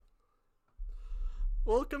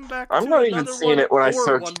Welcome back I'm to not even another seeing one it when I or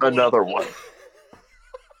search one more. another one.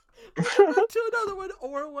 Welcome back to another one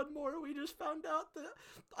or one more. We just found out that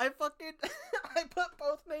I put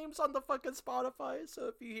both names on the fucking Spotify. So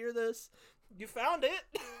if you hear this, you found it.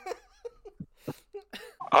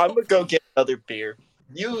 I'm gonna go get another beer.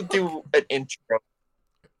 You do an intro,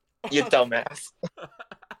 you dumbass.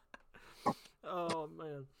 Oh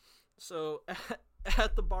man. So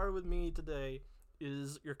at the bar with me today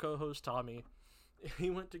is your co-host Tommy.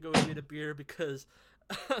 He went to go get a beer because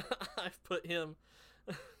I've put him.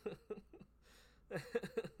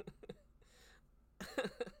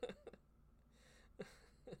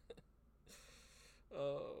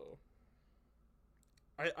 Oh,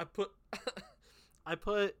 I put I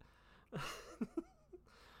put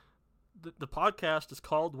the podcast is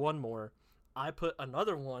called One More. I put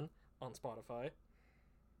another one on Spotify.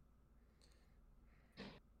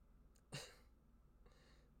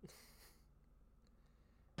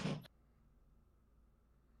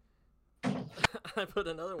 I put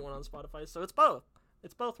another one on Spotify, so it's both.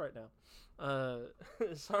 It's both right now.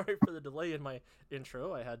 Sorry for the delay in my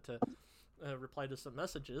intro. I had to reply to some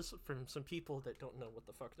messages from some people that don't know what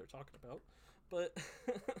the fuck they're talking about. But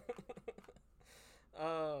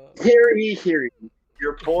Hear ye, hear ye.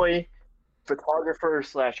 Your boy, photographer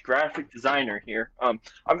 / graphic designer here. I'm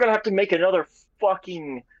gonna have to make another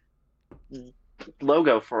fucking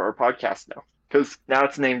logo for our podcast now, because now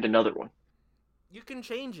it's named another one. you can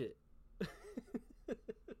change it.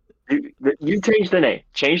 You change the name.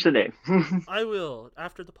 Change the name. I will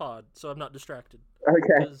after the pod, so I'm not distracted. Okay.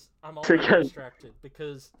 Because I'm already Because distracted.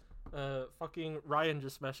 Because fucking Ryan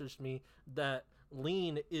just messaged me that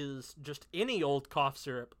lean is just any old cough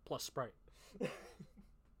syrup plus Sprite.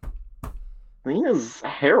 lean is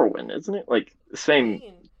heroin, isn't it? Like the same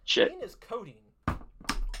shit. Lean is codeine.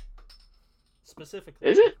 Specifically.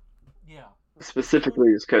 Is it? Yeah.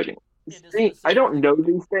 Specifically is coding. It is See, I don't specifically know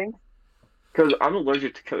codeine. these things because I'm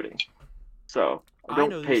allergic to coding, so I I don't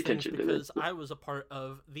know pay these things attention to because this. I was a part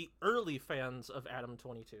of the early fans of Adam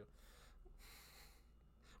 22.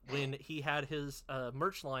 When he had his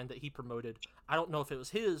merch line that he promoted, I don't know if it was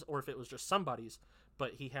his or if it was just somebody's,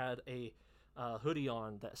 but he had a hoodie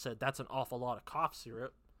on that said, "That's an awful lot of cough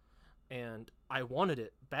syrup." And I wanted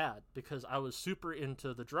it bad because I was super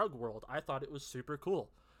into the drug world. I thought it was super cool.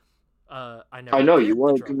 I never I know did you the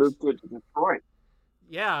wanted to drugs. move to Detroit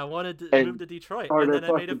Yeah, I wanted to move and to Detroit, start and a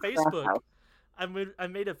then I made a fucking craft Facebook. house. I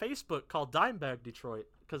made a Facebook called Dimebag Detroit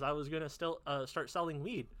because I was gonna still start selling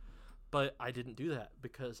weed, but I didn't do that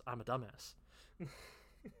because I'm a dumbass.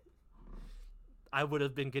 I would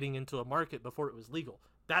have been getting into a market before it was legal.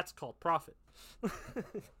 That's called profit.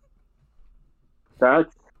 That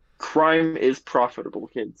crime is profitable,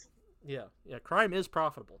 kids. Yeah, crime is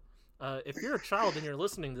profitable. If you're a child and you're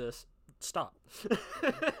listening to this, stop.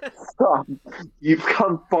 Stop. You've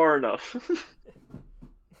come far enough.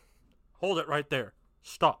 Hold it right there.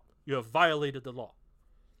 Stop. You have violated the law.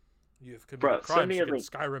 You have committed Bro, send crimes me a link.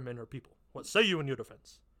 against Skyrim and her people. What say you in your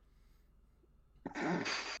defense?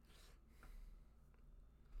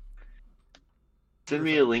 Send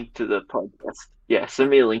me a link to the podcast. Yeah,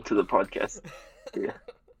 send me a link to the podcast. Yeah.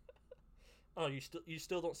 Oh, you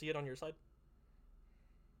still don't see it on your side?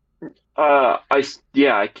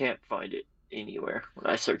 I can't find it anywhere when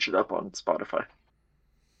I search it up on Spotify.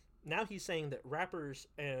 Now he's saying that rappers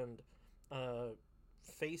and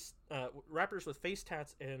rappers with face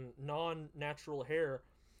tats and non-natural hair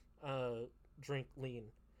drink lean.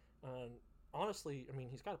 Honestly, I mean,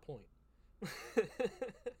 he's got a point.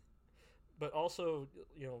 But also,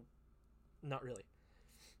 not really.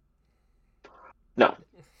 No,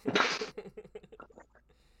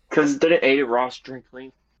 because didn't Ada Ross drink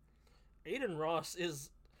lean? Aiden Ross is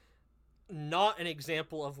not an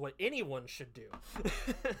example of what anyone should do.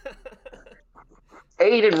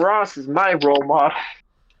 Aiden Ross is my role model.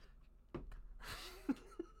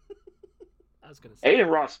 I was gonna say Aiden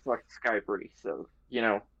Ross fucked Sky Bree, so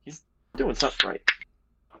he's doing something right.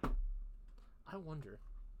 I wonder.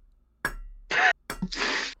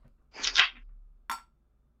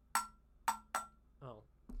 Oh,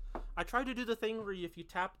 I tried to do the thing where if you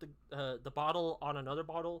tap the bottle on another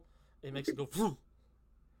bottle, it makes it go. Vroom.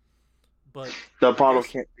 But The bottle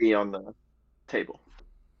can't be on the table.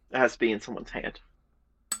 It has to be in someone's hand.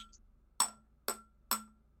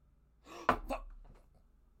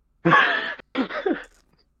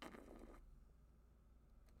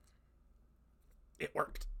 It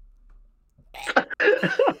worked.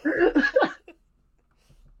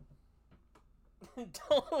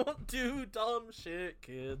 Don't do dumb shit,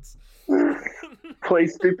 kids. Play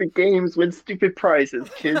stupid games, win stupid prizes,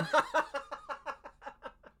 kids.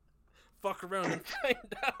 fuck around and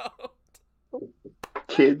find out.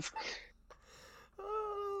 Kids.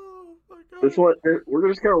 Oh my god. This one, we're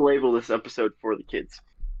just gonna label this episode for the kids.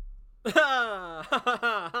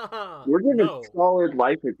 We're giving No. solid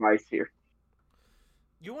life advice here.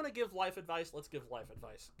 You want to give life advice? Let's give life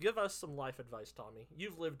advice. Give us some life advice, Tommy.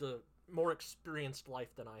 You've lived a more experienced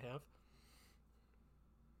life than I have.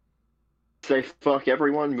 Say fuck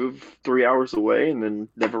everyone, move 3 hours away, and then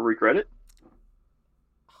never regret it.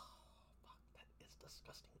 Oh, fuck, that is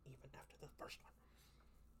disgusting even after the first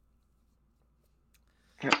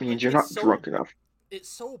one. That means you're not drunk enough. It's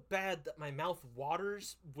so bad that my mouth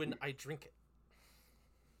waters when I drink it.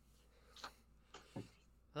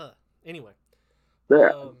 Anyway.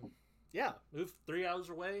 Yeah, move 3 hours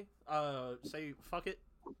away. Say fuck it.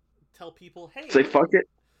 Tell people, hey. Say fuck it.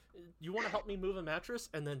 You want to help me move a mattress?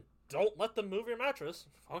 And then don't let them move your mattress.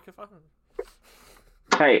 Fuck if I.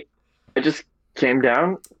 Hey, I just came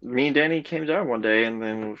down. Me and Danny came down one day, and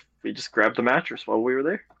then we just grabbed the mattress while we were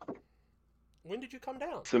there. When did you come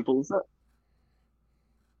down? Simple as that.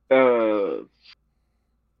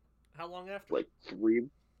 How long after? Like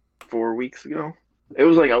 3-4 weeks ago. It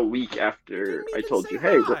was like a week after I told you,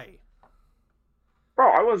 hey, bro,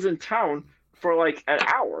 I was in town for like an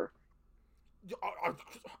hour.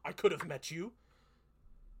 I could have met you.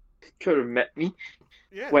 Could have met me.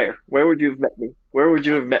 Yeah. Where? Where would you have met me? Where would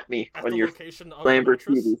you have met me on your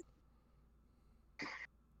Lamborghini?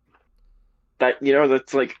 That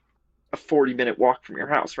that's like a 40-minute walk from your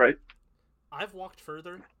house, right? I've walked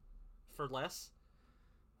further for less.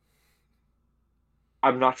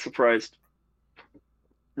 I'm not surprised.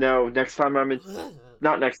 No, next time I'm in...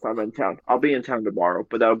 Not next time I'm in town. I'll be in town tomorrow,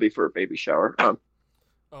 but that'll be for a baby shower. Oh,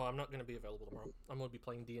 I'm not going to be available tomorrow. I'm going to be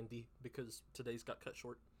playing D&D because today's got cut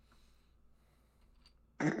short.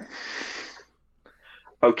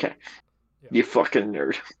 Okay. Yeah. You fucking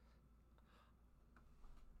nerd.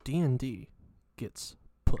 D&D gets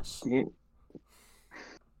puss.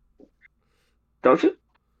 Does it?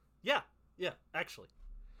 Yeah, actually.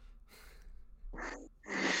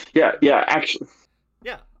 Yeah, actually.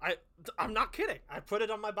 Yeah, I'm not kidding. I put it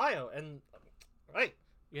on my bio, and hey,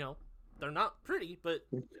 they're not pretty, but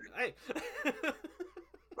hey.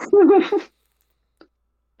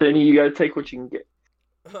 Then you gotta take what you can get.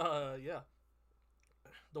 Yeah.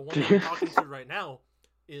 The one that I'm talking to right now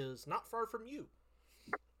is not far from you.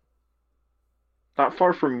 Not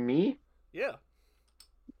far from me? Yeah.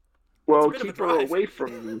 Well, keep her away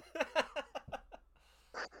from me.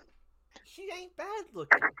 She ain't bad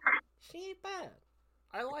looking. She ain't bad.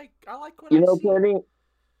 I like what I see. Penny,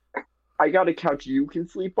 I got a couch you can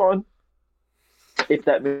sleep on. If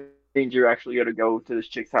that means you're actually gonna go to this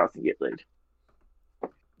chick's house and get laid.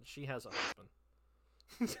 She has a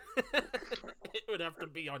husband. It would have to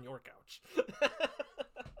be on your couch.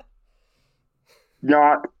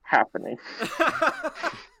 Not happening.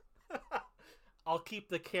 I'll keep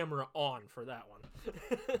the camera on for that one.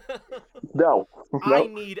 No. I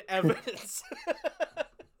need evidence.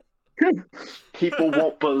 People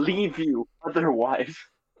won't believe you otherwise.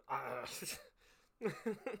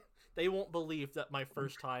 They won't believe that my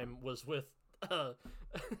first time was with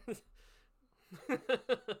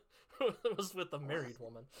was with a married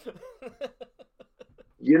woman.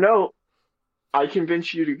 I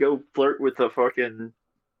convinced you to go flirt with a fucking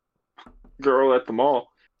girl at the mall.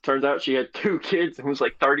 Turns out she had 2 kids and was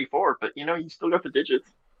like 34, but you still got the digits.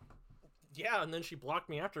 Yeah, and then she blocked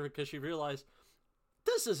me after because she realized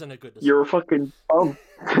this isn't a good decision. You're a fucking bum.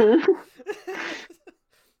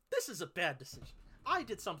 This is a bad decision. I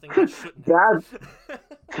did something I shouldn't have.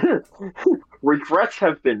 Regrets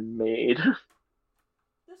have been made.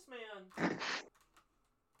 This man,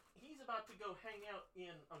 he's about to go hang out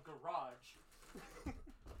in a garage.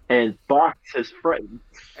 And box his friend.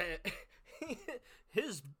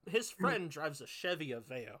 His friend drives a Chevy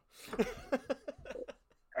Aveo.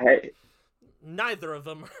 Hey. Neither of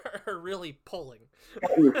them are really pulling.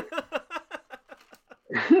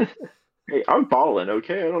 Hey, I'm balling,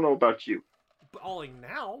 okay? I don't know about you. Balling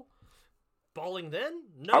now? Balling then?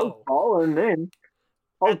 No. I was balling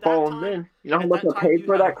then. You know how much I paid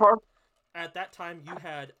for that car? At that time, you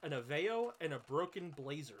had an Aveo and a broken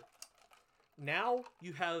Blazer. Now,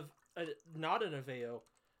 you have not an Aveo,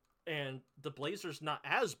 and the Blazer's not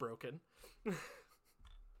as broken.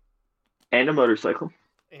 And a motorcycle.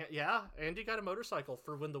 Yeah, and you got a motorcycle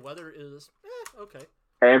for when the weather is okay.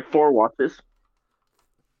 And 4 watches.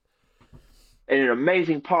 And an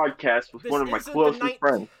amazing podcast with one of my closest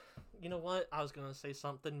friends. You know what? I was going to say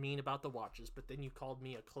something mean about the watches, but then you called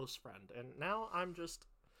me a close friend, and now I'm just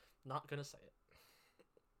not going to say it.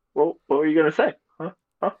 Well, what were you going to say? Huh?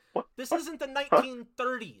 Huh? What? This What? isn't the Huh?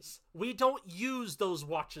 1930s. We don't use those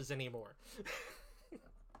watches anymore.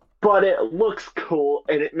 But it looks cool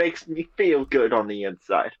and it makes me feel good on the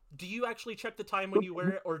inside. Do you actually check the time when you wear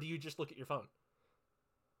it, or do you just look at your phone?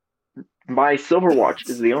 My silver watch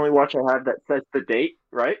is the only watch I have that says the date,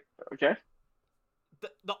 right? Okay.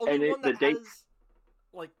 The only And one the that date, has,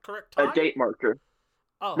 like, correct a time? date marker.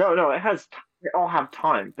 Oh, No, it has, they all have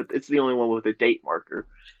time, but it's the only one with a date marker.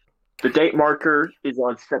 The God. date marker is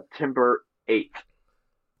on September 8th.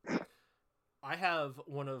 I have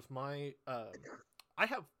one of my, I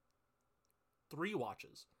have 3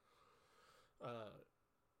 watches.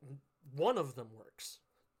 One of them works.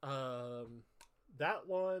 That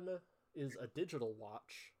one is a digital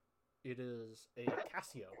watch. It is a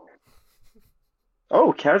Casio.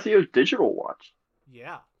 Oh, Casio digital watch.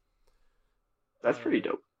 Yeah. That's pretty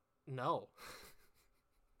dope. No.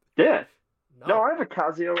 Yeah. No, No. I have a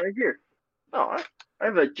Casio right here. No, I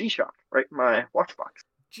have a G-Shock right in my watch box.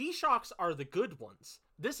 G-Shocks are the good ones.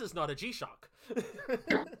 This is not a G-Shock.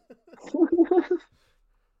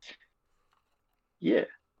 Yeah.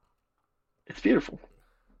 It's beautiful.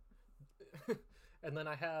 And then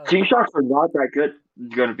I have... G-Shocks are not that good, I'm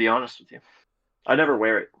going to be honest with you. I never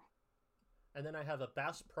wear it. And then I have a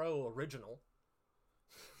Bass Pro Original.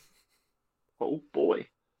 Oh, boy.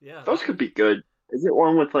 Yeah. Those could be good. Is it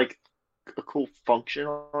one with, like, a cool function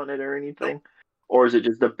on it or anything? Nope. Or is it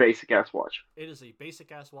just a basic-ass watch? It is a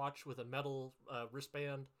basic-ass watch with a metal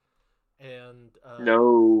wristband. And...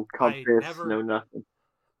 no compass, no nothing.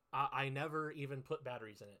 I never even put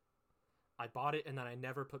batteries in it. I bought it and then I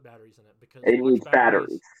never put batteries in it because It watch needs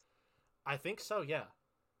batteries. I think so, yeah.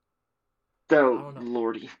 So,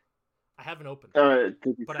 lordy. I haven't opened it.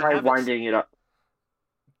 Did you try winding it up?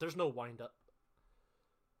 There's no wind up.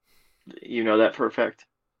 You know that for a fact?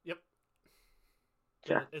 Yep.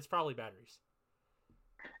 Yeah. It's probably batteries.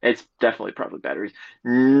 It's definitely probably batteries.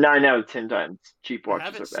 9 out of 10 times cheap watches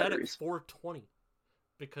are batteries. I have it set at 420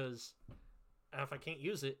 because if I can't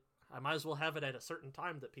use it, I might as well have it at a certain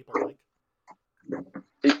time that people like.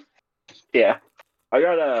 Yeah. I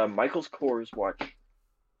got a Michael Kors watch.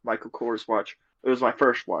 It was my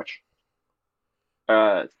first watch.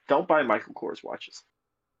 Don't buy Michael Kors watches.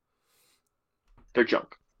 They're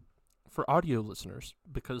junk. For audio listeners,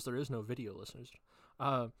 because there is no video listeners,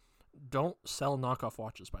 don't sell knockoff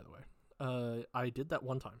watches, by the way. I did that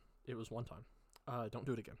one time. It was one time. Don't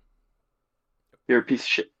do it again. You're a piece of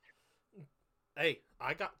shit. Hey,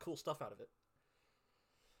 I got cool stuff out of it.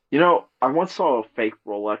 You know, I once saw a fake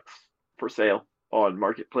Rolex for sale on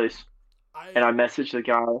Marketplace, and I messaged the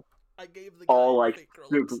guy. I gave the guy all like fake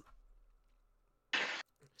Rolex.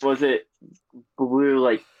 Was it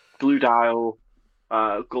blue dial,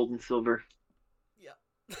 gold and silver? Yeah.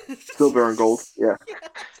 Silver and gold. Yeah. Yeah.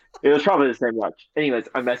 It was probably the same watch. Anyways,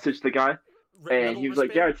 I messaged the guy, and he was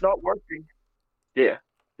like, "Yeah, it's not working." Yeah.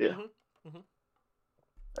 Mm-hmm.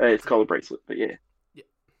 Mm-hmm. It's called a bracelet, but yeah. Yeah.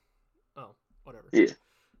 Oh, whatever. Yeah.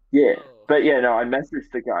 Yeah. Oh. But yeah, no, I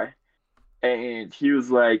messaged the guy, and he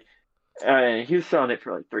was like, he was selling it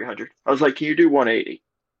for like 300. I was like, "Can you do 180?"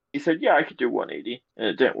 He said, "Yeah, I could do 180," and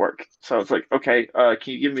it didn't work. So I was like, "Okay,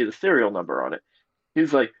 can you give me the serial number on it?" He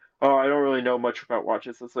was like, "Oh, I don't really know much about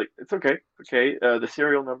watches." I was like, "It's okay. Okay, the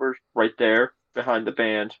serial number's right there behind the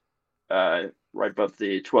band, right above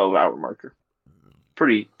the 12-hour marker.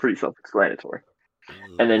 Pretty self-explanatory."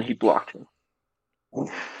 And then he blocked me.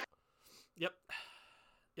 Yep.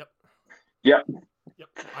 Yep.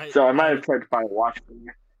 So I might have have tried to buy a watch from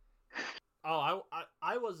you. Oh,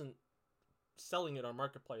 I wasn't selling it on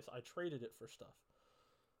Marketplace. I traded it for stuff.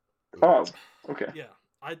 Oh, okay. Yeah,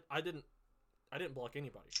 I didn't block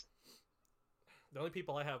anybody. The only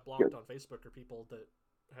people I have blocked Good. on Facebook are people that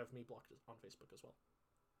have me blocked on Facebook as well.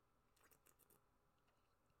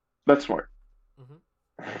 That's smart.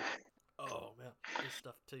 Mm-hmm. Oh man, this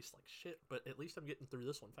stuff tastes like shit, but at least I'm getting through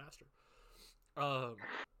this one faster.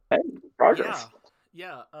 Hey, progress.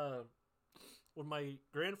 Yeah. When my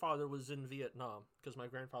grandfather was in Vietnam, because my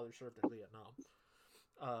grandfather served in Vietnam,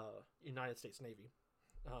 United States Navy,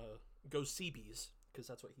 go Seabees, because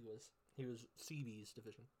that's what he was. He was Seabees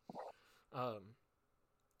division.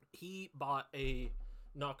 He bought a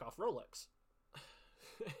knockoff Rolex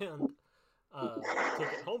and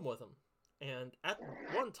took it home with him. And at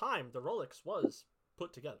one time, the Rolex was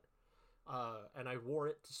put together. And I wore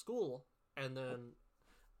it to school. And then,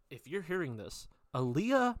 if you're hearing this,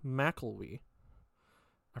 Aaliyah McElwee,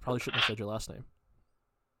 I probably shouldn't have said your last name.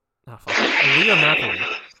 Ah, fuck. Aaliyah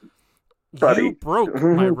McElwee. Buddy. You broke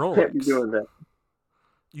my Rolex. Can't be doing that.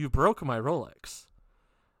 You broke my Rolex.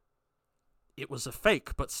 It was a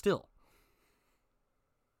fake, but still.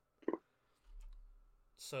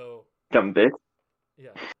 So Dumb bitch. yeah.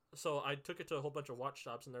 So I took it to a whole bunch of watch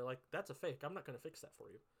shops, and they're like, "That's a fake. I'm not gonna fix that for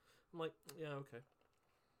you." I'm like, "Yeah, okay."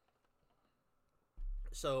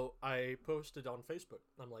 So I posted on Facebook.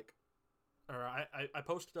 I'm like, or I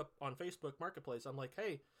posted up on Facebook Marketplace. I'm like,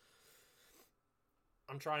 "Hey,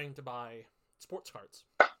 I'm trying to buy sports cards,"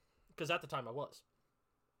 because at the time I was.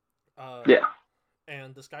 Yeah.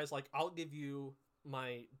 And this guy's like, "I'll give you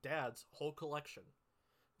my dad's whole collection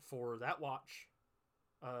for that watch."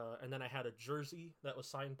 And then I had a jersey that was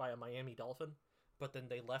signed by a Miami Dolphin, but then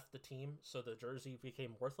they left the team, so the jersey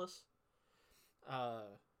became worthless.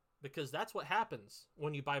 Because that's what happens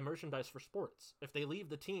when you buy merchandise for sports. If they leave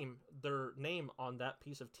the team, their name on that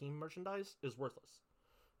piece of team merchandise is worthless.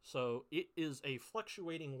 So it is a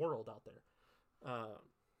fluctuating world out there.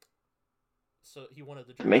 So he wanted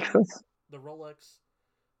the It makes jersey, sense. the Rolex,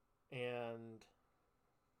 and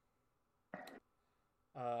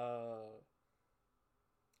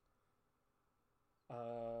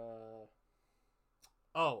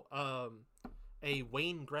a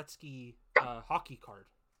Wayne Gretzky hockey card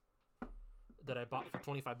that I bought for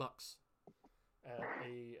 $25 at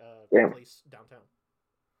a Damn. place downtown.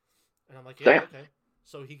 And I'm like, yeah, Damn. okay.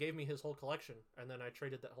 So he gave me his whole collection, and then I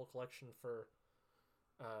traded that whole collection for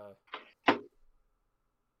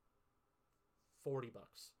 $40.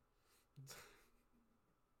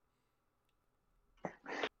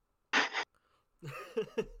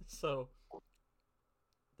 So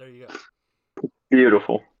there you go.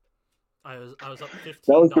 Beautiful. I was up That $15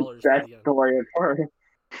 was the by best the end. story I've heard.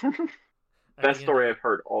 At Best the story end, I've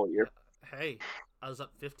heard all year. hey, I was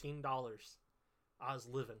up $15. I was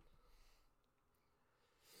living.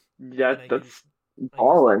 Yeah, And that's I used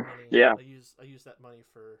ballin'. that money. Yeah. I used that money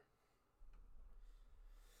for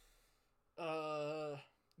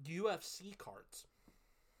UFC cards.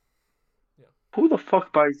 Yeah. Who the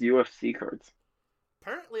fuck buys UFC cards?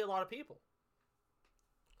 Apparently a lot of people.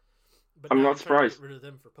 But I'm now not I'm trying to get surprised. rid of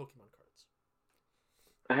them for Pokemon cards.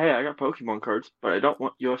 Hey, I got Pokemon cards, but I don't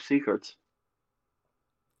want UFC cards.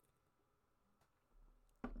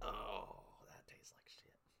 Oh, that tastes like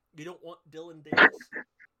shit. You don't want Dylan Davis?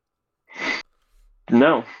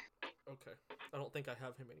 No, Okay. I don't think I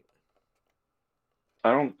have him anyway.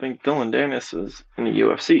 I don't think Dylan Dennis is in the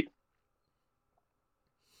UFC.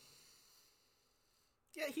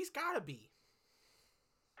 Yeah, he's gotta be.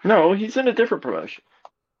 No, he's in a different promotion.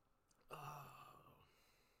 Oh,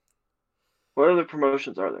 What other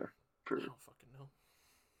promotions are there I for don't fucking know.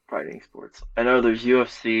 fighting sports? I know there's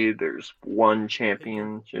UFC, there's One Hey Google,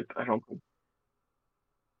 Championship. I don't think.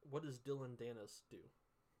 what does Dylan Danis do?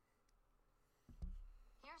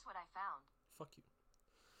 Here's what I found. Fuck you.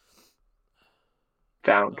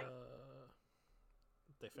 Found.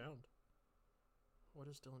 They found. What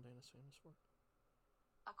is Dylan Danis famous for?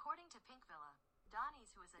 According to Pink Villa,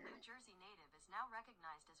 Donnie's, who is a New Jersey native, is now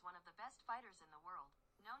recognized as one of the best fighters in the world,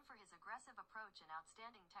 known for his aggressive approach and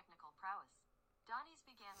outstanding technical prowess. Donnie's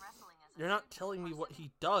began wrestling as a You're not telling me what he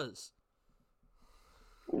does.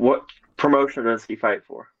 What promotion does he fight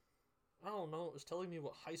for? I don't know. It was telling me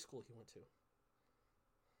what high school he went to.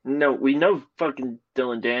 No, we know fucking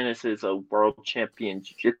Dylan Dennis is a world champion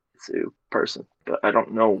jiu-jitsu person, but I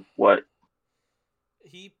don't know what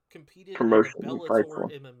He competed promotion in he the fights Bellator for.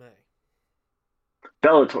 MMA.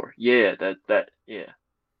 Bellator, yeah, that yeah,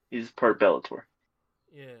 he's part Bellator.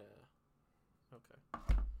 Yeah.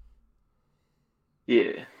 Okay.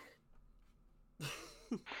 Yeah,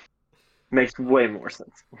 makes way more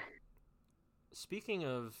sense. Speaking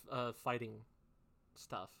of fighting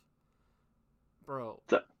stuff, bro,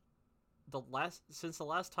 So, since the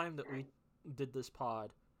last time that we did this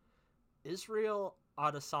pod, Israel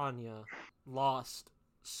Adesanya lost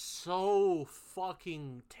so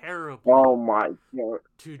fucking terribly oh my god,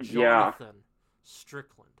 to yeah, Jonathan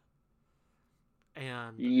Strickland.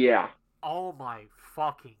 And yeah. oh my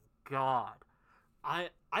fucking god. I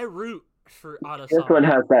root for Strickland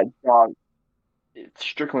Adesanya. has that dog.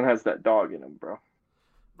 Strickland has that dog in him, bro.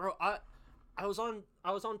 Bro, I was on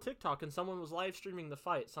TikTok and someone was live streaming the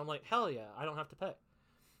fight, so I'm like, hell yeah, I don't have to pay.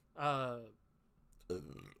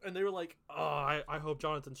 And they were like, oh, I hope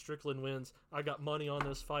Jonathan Strickland wins. I got money on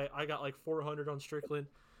this fight. I got like 400 on Strickland.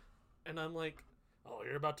 And I'm like, oh,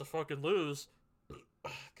 you're about to fucking lose.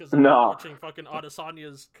 Because I'm watching fucking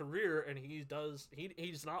Adesanya's career, and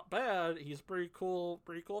he's not bad. He's a pretty cool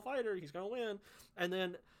fighter. He's gonna win. And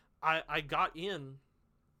then I got in.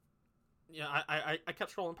 Yeah, I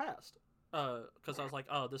kept scrolling past. Because I was like,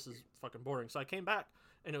 oh, this is fucking boring. So I came back,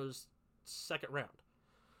 and it was second round.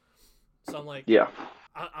 So I'm like, Yeah.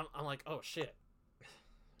 I'm like, oh shit,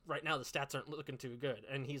 right now the stats aren't looking too good,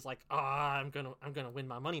 and he's like, I'm gonna win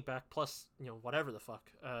my money back plus whatever the fuck.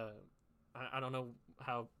 I don't know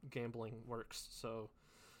how gambling works, so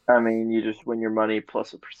I mean, you just win your money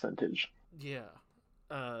plus a percentage. yeah,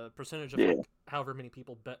 percentage of Yeah. like however many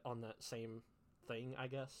people bet on that same thing, I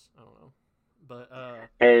guess. I don't know, but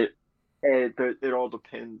It all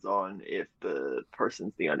depends on if the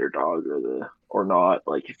person's the underdog or not.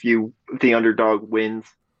 Like if the underdog wins,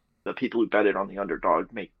 the people who betted on the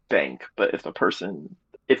underdog make bank. But if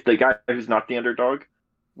the guy who's not the underdog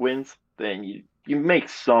wins, then you make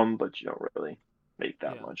some, but you don't really make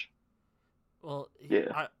that yeah. much. Well,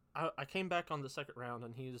 Yeah. I came back on the second round,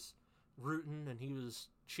 and he was rooting, and he was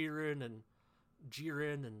cheering and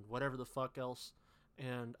jeering and whatever the fuck else,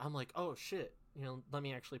 and I'm like, oh shit, let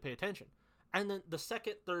me actually pay attention. And then the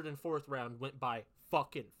second, third, and fourth round went by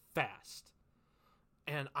fucking fast,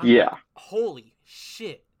 and I'm like, holy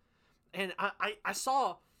shit. And I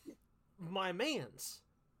saw my man's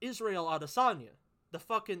Israel Adesanya, the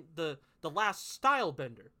fucking the last style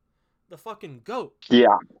bender, the fucking goat.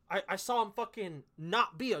 Yeah. I saw him fucking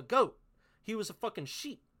not be a goat. He was a fucking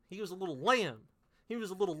sheep. He was a little lamb. He was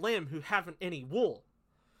a little lamb who haven't any wool.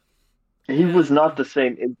 He was not the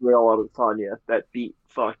same Israel Adesanya that beat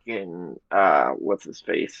fucking what's his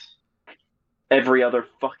face? Every other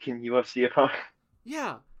fucking UFC opponent.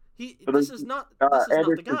 Yeah. This is not the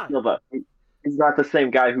Anderson guy. Silva. He's not the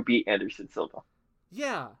same guy who beat Anderson Silva.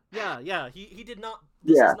 Yeah. He did not.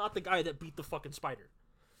 This Yeah. is not the guy that beat the fucking spider.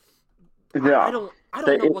 No. I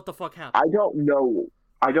don't know what the fuck happened.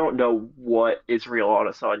 I don't know what Israel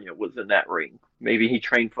Adesanya was in that ring. Maybe he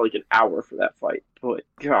trained for like an hour for that fight. But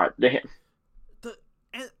god damn.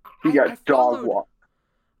 He got dog walked.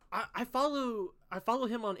 I follow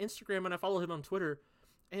him on Instagram and I follow him on Twitter,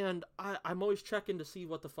 and I'm always checking to see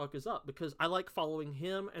what the fuck is up, because I like following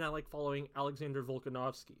him and I like following Alexander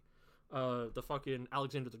Volkanovski, the fucking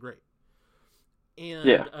Alexander the Great.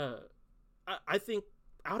 And I think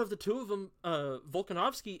out of the two of them,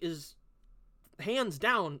 Volkanovski is hands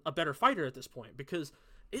down a better fighter at this point, because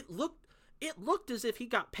it looked as if he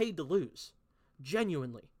got paid to lose,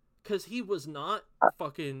 genuinely, because he was not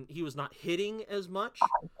hitting as much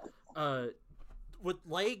with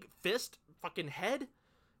leg, fist, fucking head.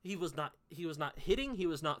 He was not hitting, he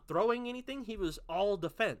was not throwing anything, he was all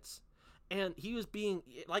defense. And he was being,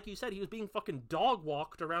 like you said, he was being fucking dog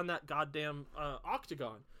walked around that goddamn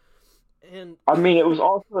octagon. And I mean, it was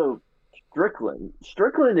also Strickland.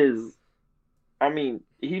 Strickland is, I mean,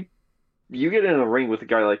 you get in a ring with a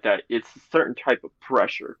guy like that, it's a certain type of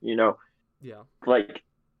pressure, Yeah. Like,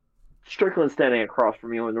 Strickland standing across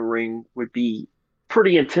from you in the ring would be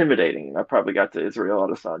pretty intimidating. And I probably got to Israel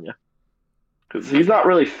Adesanya. Because he's not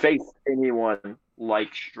really faced anyone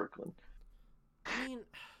like Strickland. I mean,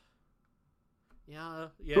 yeah.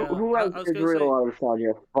 Who has Israel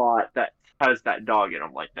Adesanya fought that has that dog in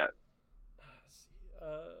him like that?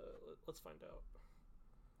 Let's find out.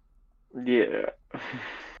 Yeah.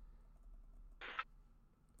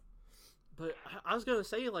 But I was gonna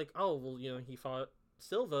say, like, oh well, he fought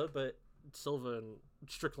Silva, but Silva and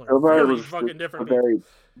Strickland are very fucking different.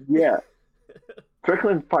 Yeah.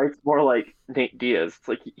 Strickland fights more like Nate Diaz. It's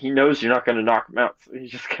like he knows you're not going to knock him out, so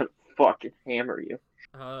he's just going to fucking hammer you.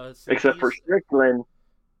 Except for Strickland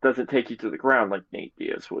doesn't take you to the ground like Nate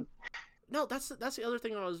Diaz would. No, that's the other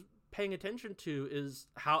thing I was paying attention to, is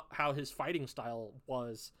how his fighting style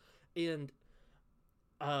was. And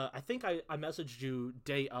I think I messaged you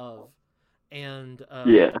day of, and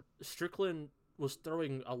Strickland was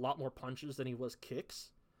throwing a lot more punches than he was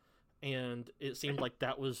kicks. And it seemed like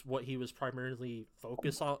that was what he was primarily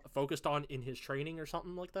focused on in his training or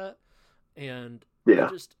something like that. And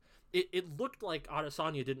it looked like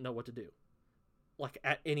Adesanya didn't know what to do, like,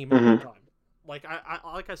 at any moment in time. Like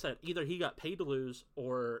I said, either he got paid to lose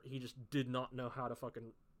or he just did not know how to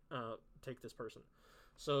fucking take this person.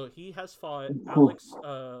 So he has fought Alex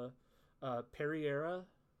Pereira.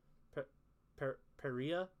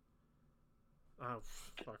 Pereira.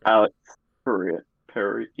 Alex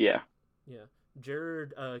Pereira. Yeah. Yeah,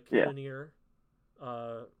 Jared Cannonier,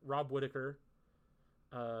 Rob Whitaker,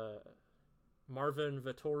 Marvin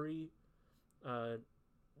Vettori,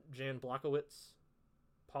 Jan Blachowicz,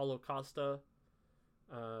 Paulo Costa,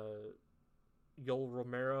 Yoel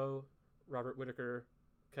Romero, Robert Whitaker,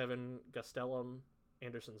 Kevin Gastelum,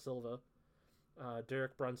 Anderson Silva,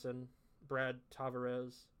 Derek Brunson, Brad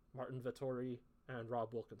Tavares, Martin Vettori, and Rob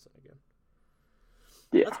Wilkinson again.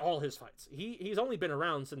 Yeah. That's all his fights. He's only been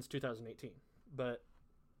around since 2018, but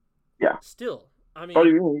still, I mean,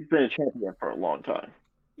 he's been a champion for a long time.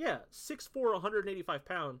 Yeah, 6'4", 185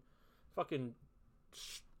 pound, fucking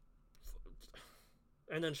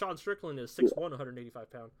And then Sean Strickland is 6'1",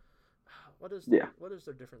 185 pound. What is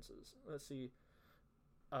their differences? Let's see.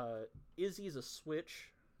 Izzy's a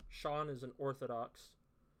switch. Sean is an orthodox.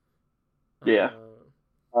 Yeah.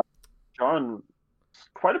 Sean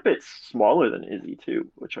quite a bit smaller than Izzy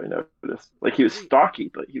too, which I noticed. Like he was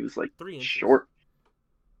stocky, but he was like 3 inches. short.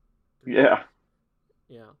 3 Yeah.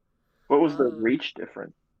 Yeah. What was the reach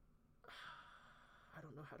difference? I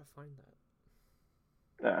don't know how to find that.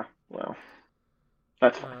 Yeah, well,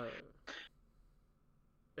 that's fine.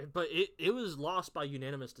 But it was lost by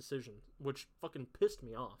unanimous decision, which fucking pissed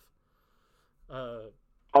me off.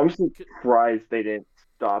 I'm surprised they didn't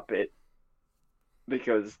stop it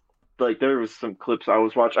because, like, there was some clips I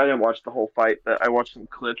was watching. I didn't watch the whole fight, but I watched some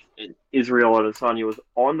clips, and Israel Adesanya was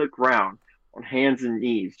on the ground, on hands and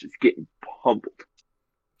knees, just getting pummeled.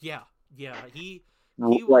 Yeah. He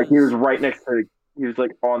was right next to. He was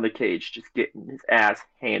like on the cage, just getting his ass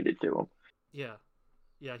handed to him. Yeah.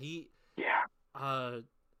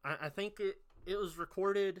 I think it was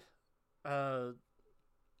recorded. I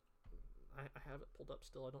have it pulled up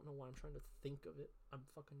still. I don't know why I'm trying to think of it. I'm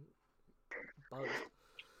fucking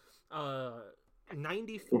buzzed.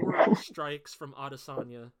 94 strikes from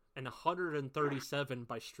Adesanya and 137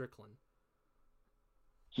 by Strickland.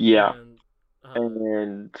 Yeah.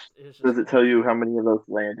 And does it tell you how many of those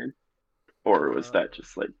landed? Or was that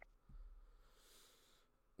just like...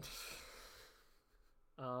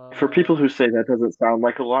 For people who say that doesn't sound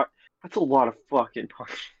like a lot, that's a lot of fucking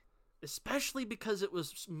punch. Especially because it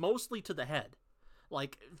was mostly to the head.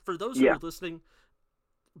 Like, for those who are listening,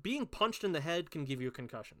 being punched in the head can give you a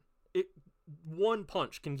concussion. One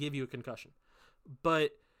punch can give you a concussion.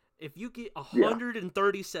 But if you get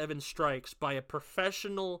 137 strikes by a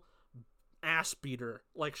professional ass beater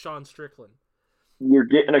like Sean Strickland, you're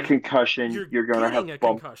getting a concussion. You're gonna have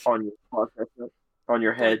bumps on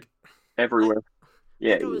your head, everywhere.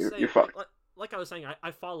 You're fucked. Like I was saying,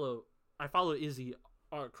 I follow Izzy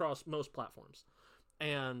across most platforms,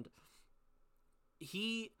 and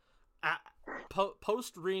he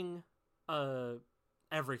post ring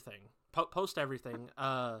everything post everything.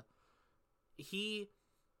 He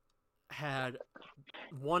had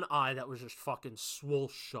one eye that was just fucking swole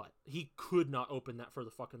shut. He could not open that for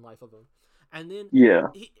the fucking life of him. And then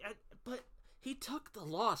but he took the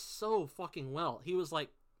loss so fucking well. He was like,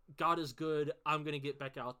 God is good. I'm going to get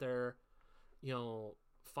back out there.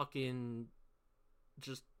 Fucking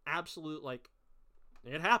just absolute, like,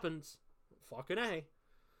 it happens. Fucking A.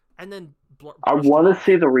 And then I want to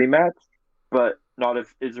see the rematch, but not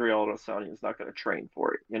if Israel Adesanya is not going to train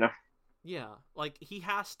for it, Yeah, like, he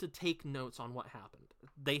has to take notes on what happened.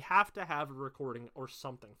 They have to have a recording or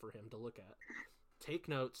something for him to look at. Take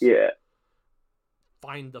notes. Yeah.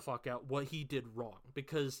 Find the fuck out what he did wrong,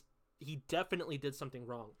 because he definitely did something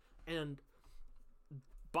wrong. And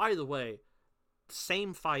by the way,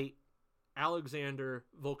 same fight, Alexander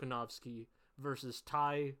Volkanovski versus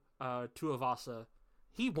Tai Tuivasa,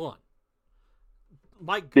 he won.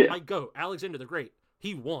 My goat, Alexander the Great,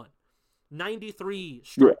 he won. 93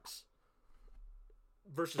 strikes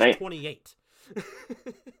versus 28.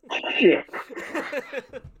 Shit.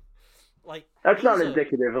 Like, that's not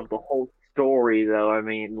indicative of the whole story, though. I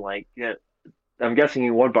mean, like, I'm guessing he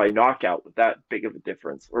won by knockout with that big of a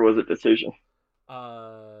difference, or was it decision?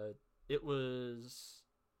 It was,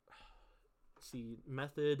 let's see,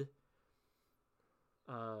 method,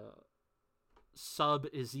 sub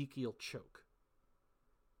Ezekiel choke.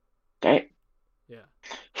 Dang. Yeah.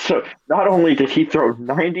 So not only did he throw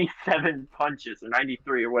 97 punches, or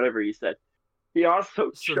 93, or whatever he said, he also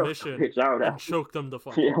choked the bitch out and choked them the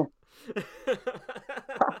fuck out.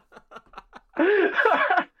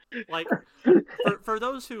 Like, for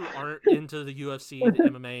those who aren't into the UFC, the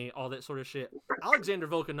MMA, all that sort of shit, Alexander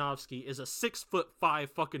Volkanovski is a 6'5"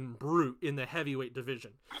 fucking brute in the heavyweight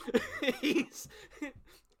division.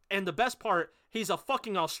 And the best part, he's a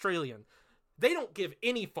fucking Australian. They don't give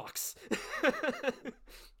any fucks.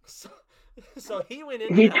 So he went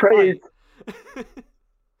into that fight.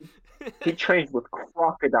 He trains with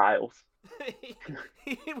crocodiles.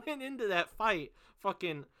 He went into that fight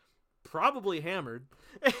fucking probably hammered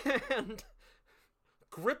and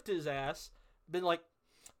gripped his ass, been like,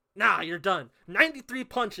 nah, you're done. 93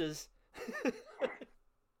 punches.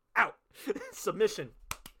 Out. Submission.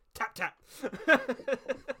 Tap, tap.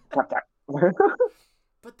 Tap, tap.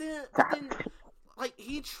 But then, like,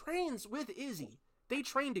 he trains with Izzy. They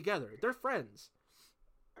train together. They're friends.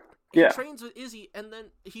 He trains with Izzy, and then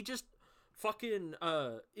he just fucking,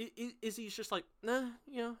 Izzy's just like, nah,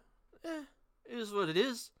 it is what it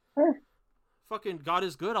is. Fucking God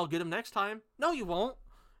is good, I'll get him next time. No, you won't.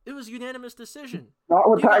 It was unanimous decision. Not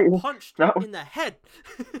with You got that. punched No. in the head.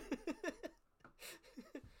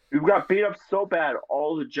 You got beat up so bad,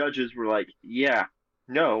 all the judges were like, "Yeah,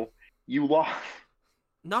 no, you lost."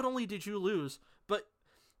 Not only did you lose, but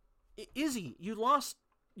Izzy, you lost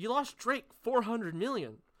Drake 400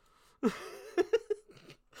 million.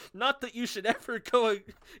 Not that you should ever go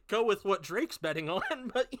with what Drake's betting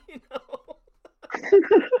on, but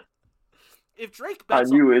if Drake I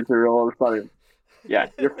bets knew Israel all of a sudden. Yeah,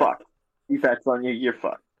 you're fucked. He bets on you, you're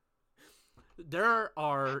fucked. There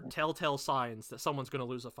are telltale signs that someone's going to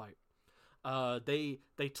lose a fight. They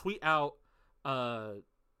tweet out, I'm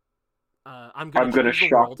gonna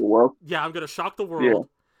shock the world. Yeah, I'm gonna shock the world.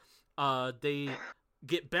 Yeah. They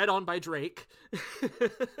get bet on by Drake.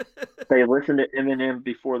 They listen to Eminem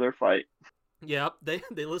before their fight. Yep, they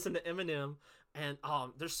listen to Eminem, and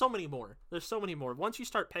there's so many more. Once you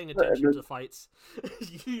start paying attention to fights,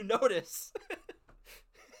 you notice.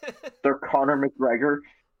 They're Conor McGregor.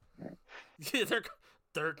 Yeah,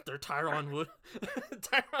 they're Tyron Woodley.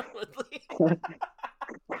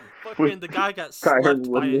 Fucking the guy got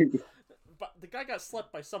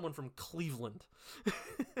slept by someone from Cleveland.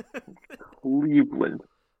 Cleveland.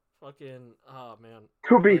 Fucking, oh man.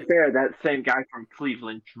 To be fair, that same guy from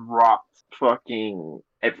Cleveland dropped fucking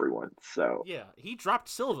everyone. So yeah, he dropped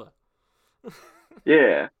Silva.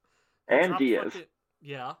 Yeah, and Diaz.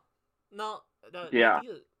 Yeah. No. Yeah.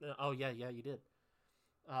 Diaz. Oh yeah, you did.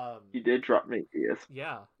 He did drop Nate Diaz.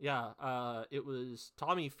 Yeah. It was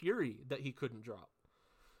Tommy Fury that he couldn't drop.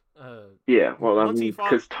 Yeah, well, I mean,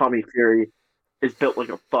 because Tommy Fury is built like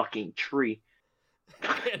a fucking tree.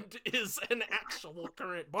 And is an actual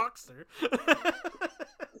current boxer.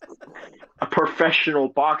 A professional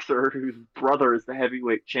boxer whose brother is the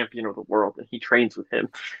heavyweight champion of the world, and he trains with him.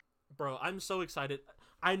 Bro, I'm so excited.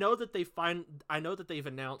 I know that they've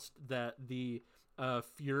announced that the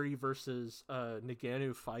Fury versus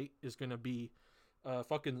Ngannou fight is gonna be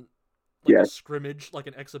fucking like a scrimmage, like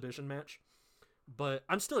an exhibition match. But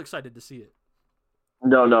I'm still excited to see it.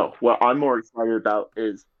 No. What I'm more excited about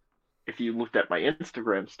is if you looked at my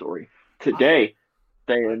Instagram story today,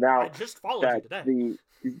 they announced that the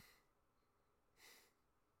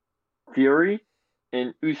Fury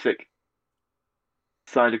and Usyk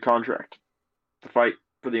signed a contract to fight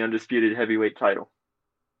for the undisputed heavyweight title.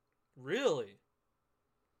 Really?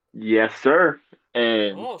 Yes, sir.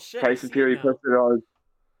 And Tyson Fury posted on.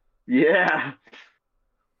 Yeah.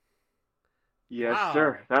 Yes,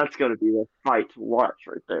 sir. That's going to be a fight to watch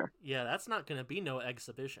right there. Yeah, that's not going to be no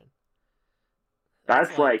exhibition.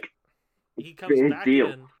 That's like he comes back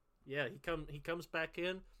in. Yeah, he comes back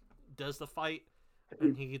in, does the fight,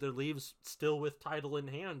 and he either leaves still with title in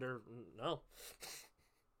hand or no.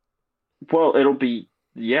 Well, it'll be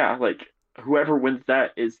like whoever wins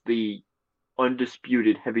that is the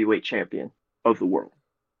undisputed heavyweight champion of the world.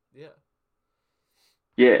 Yeah.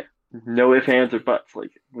 Yeah. No ifs, ands, or buts.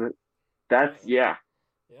 Like that's Yeah.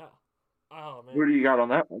 Oh man. Who do you got on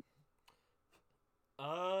that one?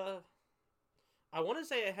 I want to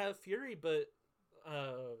say I have Fury, but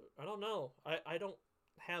I don't know. I don't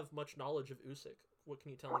have much knowledge of Usyk. What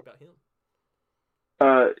can you tell me about him?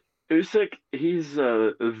 Usyk, he's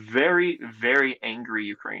a very, very angry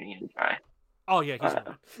Ukrainian guy. Oh yeah, he's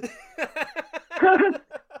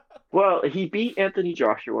Well, he beat Anthony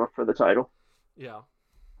Joshua for the title. Yeah.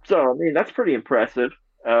 So I mean that's pretty impressive.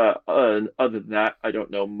 Other than that, I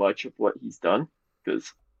don't know much of what he's done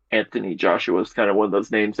because Anthony Joshua is kind of one of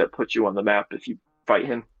those names that puts you on the map if you fight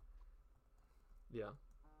him. Yeah.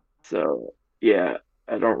 So yeah,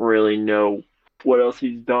 I don't really know what else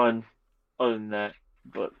he's done other than that,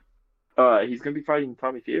 but he's gonna be fighting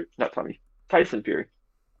Tyson Fury,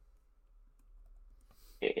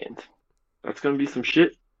 and that's gonna be some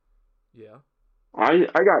shit. Yeah. I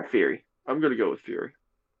got Fury. I'm gonna go with Fury.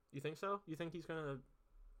 You think so? You think he's gonna,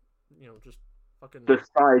 just fucking... The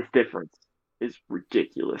size difference is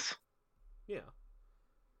ridiculous. Yeah.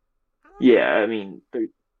 Yeah, I mean,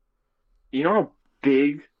 you know how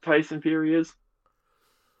big Tyson Fury is?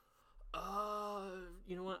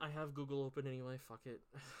 You know what? I have Google open anyway. Fuck it.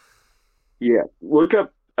 Yeah, look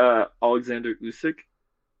up Alexander Usyk,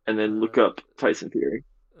 and then look up Tyson Fury.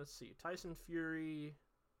 Let's see, Tyson Fury,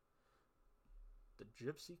 the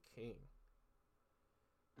Gypsy King.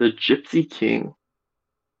 The Gypsy King.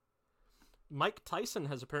 Mike Tyson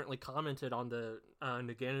has apparently commented on the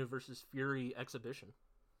Ngannou versus Fury exhibition.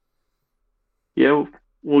 Yeah,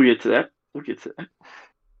 we'll get to that.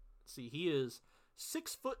 See, he is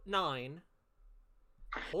 6'9".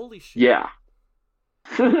 Holy shit. Yeah.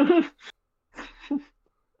 Let's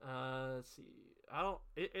see.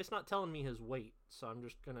 It's not telling me his weight, so I'm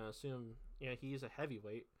just gonna assume Yeah, he's a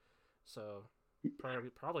heavyweight, so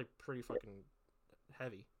probably pretty fucking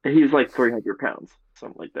heavy. He's like 300 pounds,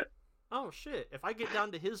 something like that. Oh shit! If I get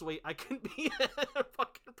down to his weight, I can be a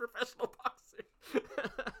fucking professional boxer.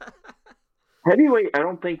 Heavyweight, I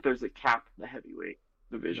don't think there's a cap in the heavyweight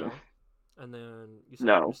division. No. And then you said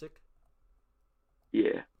No. Usyk?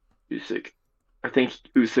 Yeah, Usyk. I think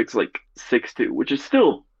Usyk's like 6'2", which is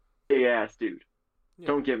still big ass dude. Yeah.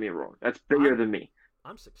 Don't get me wrong. That's bigger than me.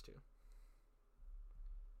 I'm 6'2".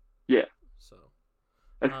 Yeah. So.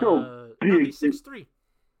 That's still big. No, he's 6'3".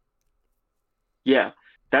 Yeah.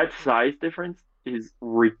 That size difference is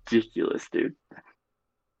ridiculous, dude.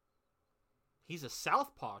 He's a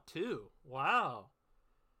southpaw too. Wow.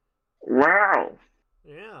 Wow.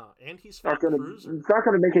 Yeah, and he's It's not fought gonna, Cruiser. it's not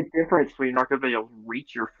gonna make a difference when you're not gonna be able to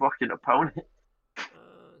reach your fucking opponent.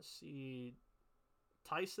 Let's see.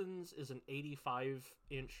 Tyson's is an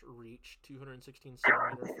 85-inch reach, 216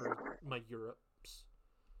 centimeter for my Europes.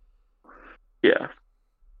 Yeah.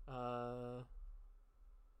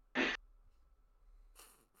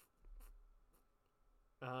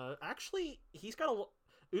 Actually, he's got a.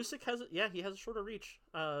 Usyk has he has a shorter reach.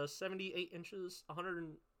 78 inches,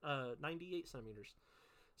 198 centimeters.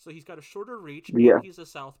 So he's got a shorter reach, Yeah. and he's a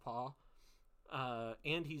southpaw.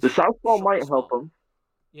 And he's The southpaw might small. help him.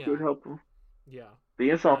 Yeah. Could help him. Yeah.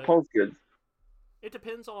 The southpaw's good. It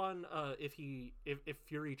depends on if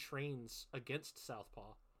Fury trains against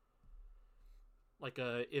southpaw. Like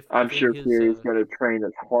if I'm if in sure his, Fury's gonna train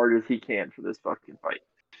as hard as he can for this fucking fight.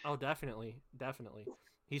 Oh, definitely.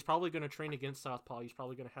 He's probably going to train against southpaw. He's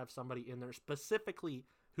probably going to have somebody in there specifically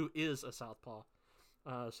who is a southpaw,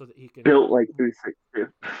 so that he can Built like Usyk too.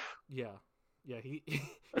 Yeah. He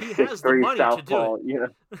A has the 6'3" money southpaw, to do it. you know.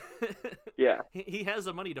 Yeah. He has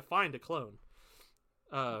the money to find a clone.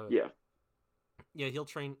 Yeah. Yeah, he'll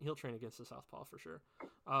train against the southpaw for sure.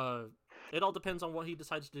 It all depends on what he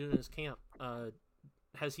decides to do in his camp.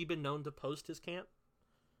 Has he been known to post his camp?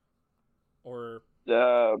 Or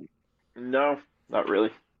no, not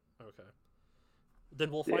really. okay.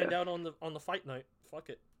 Then we'll find out on the fight night. Fuck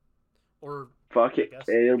it. Or fuck it.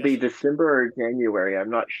 It'll be December or January. I'm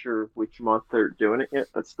not sure which month they're doing it yet.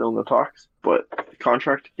 That's still in the talks, but the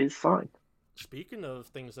contract is signed. Speaking of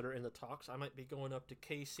things that are in the talks, I might be going up to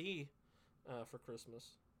KC for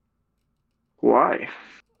Christmas. Why?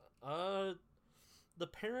 The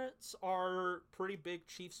parents are pretty big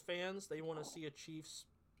Chiefs fans. They want to see a Chiefs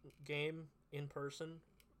game in person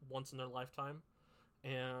once in their lifetime,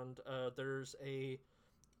 and there's a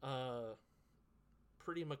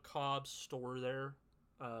pretty macabre store there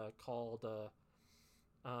called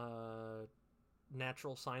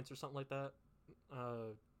Natural Science or something like that.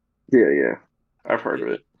 Yeah, I've heard of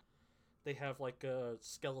it. They have like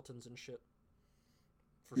skeletons and shit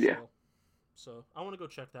for Yeah. sale, so I want to go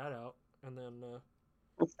check that out, and then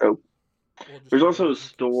that's dope. There's also a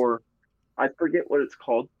store. I forget what it's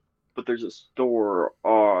called, but there's a store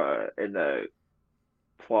in the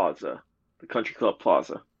plaza, the Country Club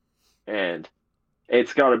Plaza, and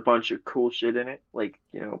it's got a bunch of cool shit in it, like,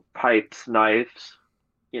 you know, pipes, knives,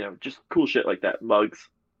 you know, just cool shit like that, mugs,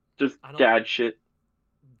 just dad shit.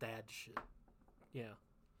 Dad shit. Yeah.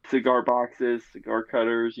 Cigar boxes, cigar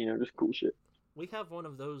cutters, you know, just cool shit. We have one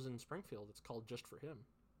of those in Springfield. It's called Just for Him.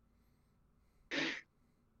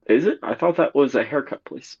 Is it? I thought that was a haircut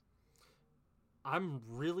place. I'm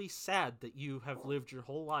really sad that you have lived your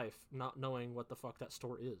whole life not knowing what the fuck that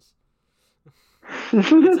store is.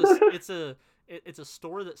 It's a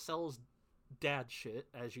store that sells dad shit,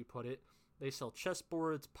 as you put it. They sell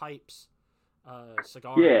chessboards, pipes,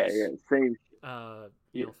 cigars. Yeah, same.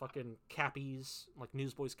 You know, fucking cappies, like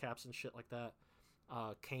Newsboys caps and shit like that.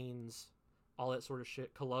 Canes, all that sort of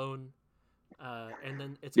shit. Cologne. And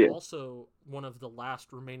then it's also one of the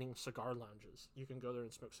last remaining cigar lounges. You can go there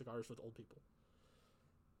and smoke cigars with old people.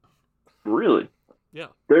 Really? Yeah.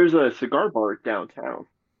 There's a cigar bar downtown.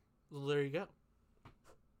 Well, there you go.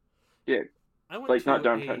 Yeah. I went like, to not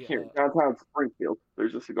downtown here. Downtown Springfield.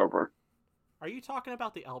 There's a cigar bar. Are you talking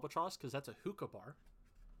about the Albatross? Because that's a hookah bar.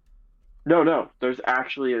 No. There's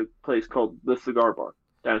actually a place called the Cigar Bar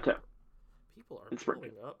downtown. People are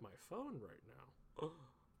blowing up my phone right now.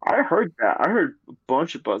 I heard that. I heard a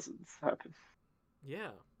bunch of buzzes happen.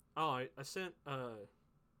 Yeah. Oh, I sent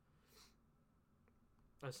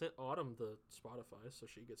Autumn the Spotify so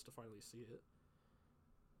she gets to finally see it.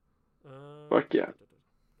 Fuck yeah.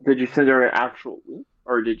 Did you send her an actual link,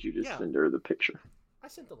 or did you just send her the picture? I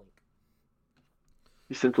sent the link.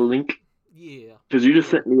 You sent the link? Yeah. Because you just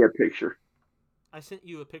sent me a picture. I sent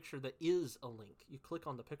you a picture that is a link. You click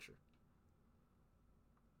on the picture.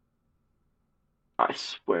 I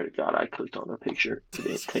swear to God, I clicked on the picture. It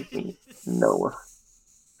didn't take me nowhere.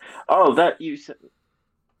 Oh, that you said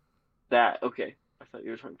that. Okay, I thought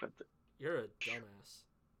you were talking about that. You're a dumbass.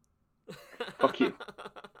 Fuck you.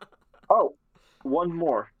 Oh, one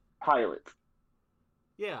more. Pilot.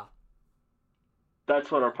 Yeah.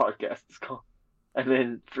 That's what our podcast is called. And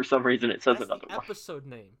then for some reason it says That's another the one. episode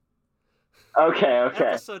name. Okay.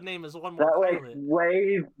 Episode name is One More That Pilot. makes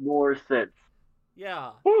way more sense.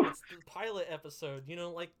 Yeah, Whew. it's the pilot episode. You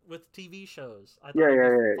know, like with TV shows. I thought Yeah.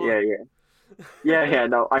 it'd be fun. Yeah.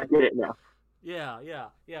 No, I get it now. Yeah.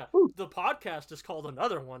 Whew. The podcast is called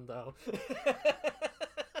Another One, though.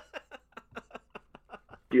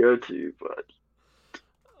 Go to, but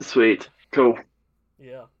sweet, cool.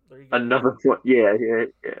 Yeah, there you go. Another one. Yeah.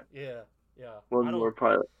 Yeah. One more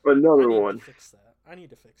pilot. Another I need one. to fix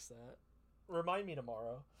that. Remind me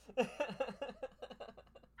tomorrow.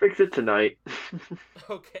 Fix it tonight.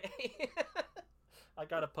 Okay. I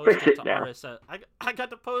gotta post Fix it it to now. RSS. I got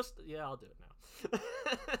to post. Yeah, I'll do it now.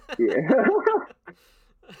 Yeah.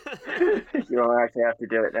 You don't actually have to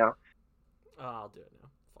do it now. Oh, I'll do it now.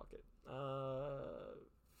 Fuck it.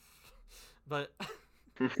 But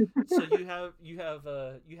so you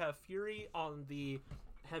have Fury on the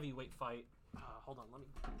heavyweight fight. Hold on, let me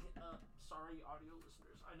get up. Sorry, audio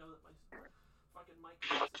listeners. I know that my fucking mic.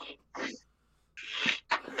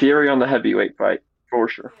 Fury on the heavyweight fight for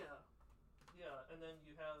sure. Yeah, and then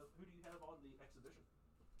who do you have on the exhibition?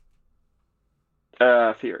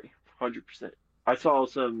 Fury, 100%. I saw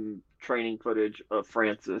some training footage of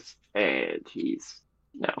Francis, and he's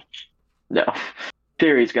no.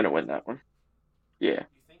 Fury's gonna win that one. Yeah, You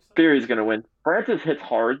think so? Fury's gonna win. Francis hits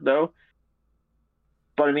hard though,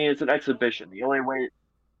 but I mean it's an exhibition. The only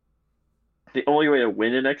way to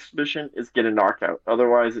win an exhibition is get a knockout.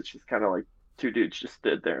 Otherwise, it's just kind of like two dudes just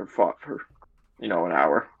stood there and fought for, an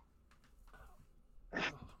hour.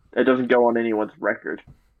 It doesn't go on anyone's record.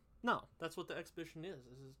 No, that's what the exhibition is.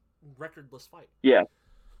 This is recordless fight. Yeah,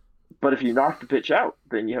 but if you knock the bitch out,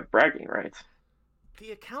 then you have bragging rights.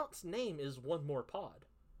 The account's name is One More Pod.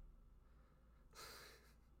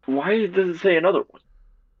 Why does it say another one?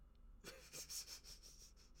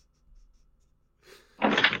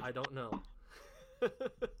 I don't know.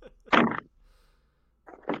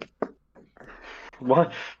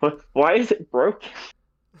 What? Why is it broken?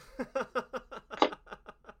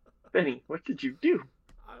 Benny, what did you do?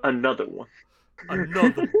 Another one.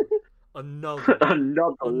 Another.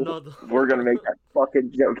 Another one. We're gonna make that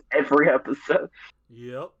fucking joke every episode.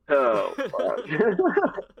 Yep. Oh, fuck.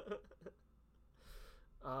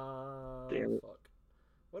 Damn it. Fuck.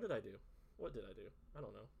 What did I do? I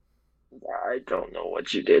don't know. I don't know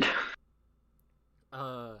what you did.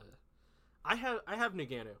 I have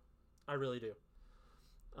Nagano. I really do.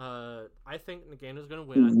 I think Nagano's gonna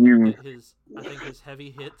win. I think his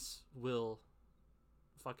heavy hits will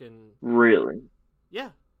fucking Really?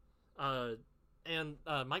 yeah. And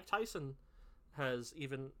Mike Tyson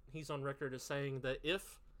he's on record as saying that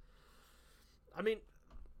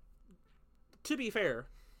to be fair,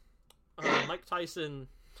 Mike Tyson.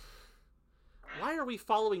 Why are we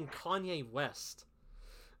following Kanye West?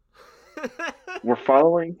 We're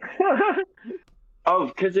following? Oh,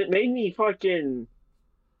 because it made me fucking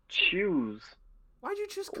choose. Why'd you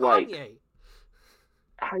choose Like, Kanye?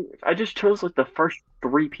 I just chose like the first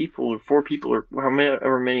 3 people or 4 people or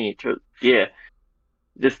however many you chose. Yeah.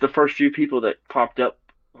 Just the first few people that popped up,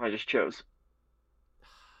 I just chose.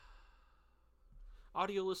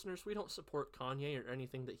 Audio listeners, we don't support Kanye or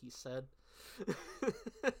anything that he said.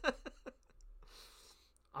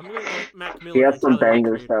 I'm gonna go Mac Miller. He has and some Tyler, the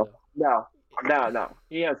bangers, Creator, though. No.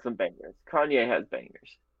 He has some bangers. Kanye has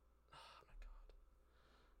bangers.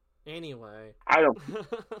 Anyway. I don't.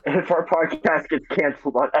 If our podcast gets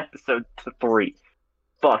canceled on episode 3,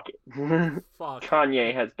 fuck it. Fuck.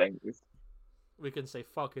 Kanye has bangers. We can say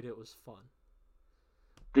fuck it. It was fun.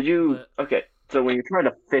 Did you? Okay, so when you're trying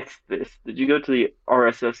to fix this, did you go to the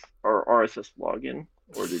RSS login,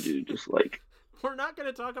 or did you just like? We're not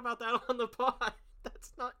gonna talk about that on the pod.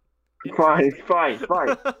 That's not. Fine.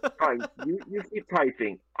 You keep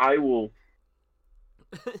typing. I will.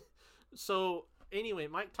 So anyway,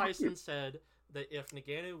 Mike Tyson said that if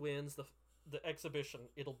Nagano wins the exhibition,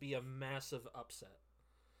 it'll be a massive upset.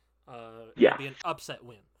 It'll be an upset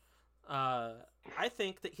win. I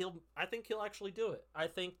think he'll actually do it. I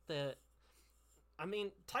think that. I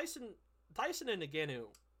mean, Tyson and Nagano,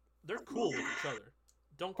 they're cool with each other.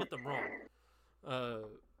 Don't get them wrong.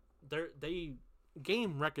 They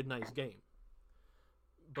recognize game.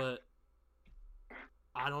 But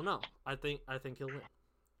I don't know. I think he'll win.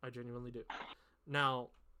 I genuinely do. Now,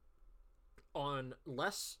 on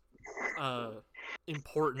less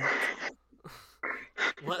important,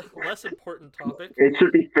 less important topic. It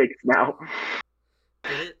should be fixed now.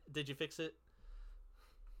 Did you fix it?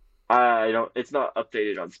 I don't. It's not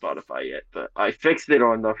updated on Spotify yet, but I fixed it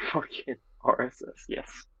on the fucking RSS. Yes.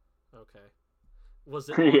 Okay. Was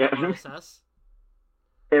it on Yeah. the RSS?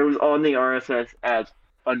 It was on the RSS as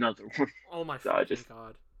another one. Oh my So I fucking just-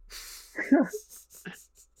 god.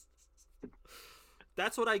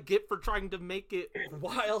 That's what I get for trying to make it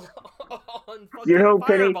while on fucking You know,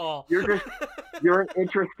 Penny, Fireball. you're an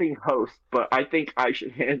interesting host, but I think I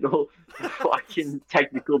should handle the fucking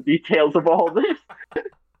technical details of all this.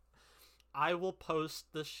 I will post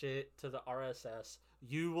the shit to the RSS.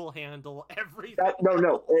 You will handle everything.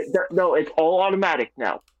 No, it's all automatic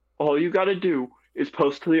now. All you got to do is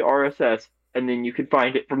post to the RSS, and then you can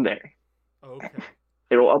find it from there. Okay.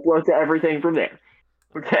 It'll upload to everything from there.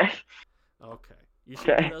 Okay. Okay. You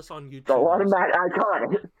should get us on YouTube. It's all automatic. I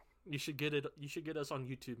got it. You should get it. You should get us on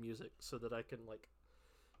YouTube Music so that I can like,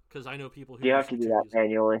 because I know people who You use have to do YouTube that Music.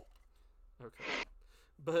 manually. Okay.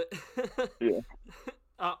 But Yeah.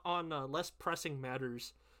 on less pressing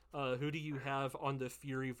matters, who do you have on the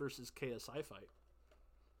Fury versus KSI fight?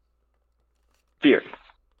 Fear.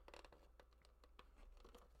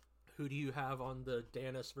 Who do you have on the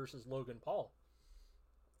Danis versus Logan Paul?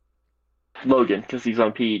 Logan, because he's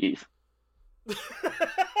on PEDs.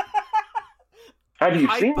 Have you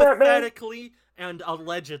seen that, man? Hypothetically and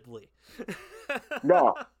allegedly.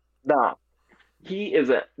 No. He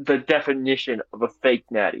is the definition of a fake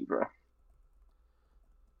natty, bro.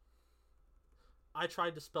 I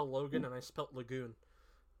tried to spell Logan and I spelt Lagoon.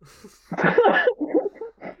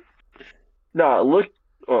 No, look.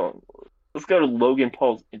 Oh, let's go to Logan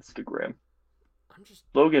Paul's Instagram. I'm just.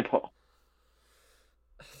 Logan Paul.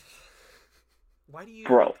 Why do you?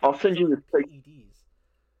 Bro, I'll send you the this pic. PEDs?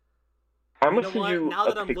 I'm You gonna know send what? you Now a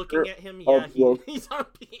that I'm picture looking at him, yeah, of Logan. he's on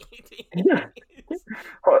PEDs. Yeah.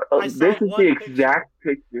 I This saw is one the picture. exact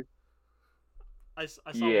picture. I saw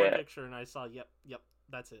Yeah. one picture and I saw, yep,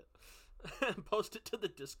 that's it. Post it to the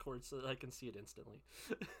Discord so that I can see it instantly.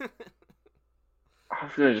 I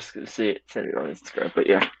was just gonna send it on Instagram, but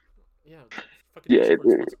yeah. Yeah, fucking Yeah,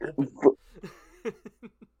 Discord's what's open.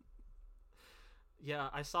 Yeah,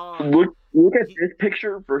 I saw. Look at this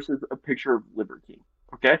picture versus a picture of Liver King.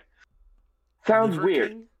 Okay, sounds Liver weird.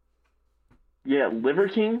 King? Yeah, Liver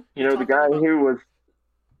King. You You're know the talking guy about- who was.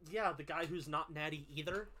 Yeah, the guy who's not natty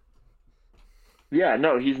either. Yeah,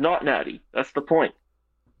 no, he's not natty. That's the point.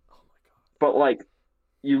 Oh my god. But like,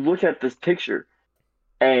 you look at this picture,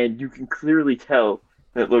 and you can clearly tell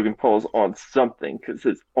that Logan Paul's on something because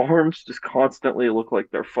his arms just constantly look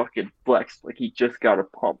like they're fucking flexed, like he just got a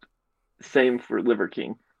pump. Same for Liver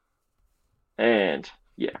King. And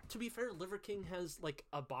yeah, To be fair, Liver King has like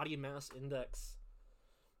a body mass index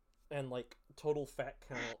and like total fat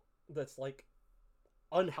count that's like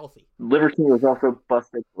unhealthy. Liver King was also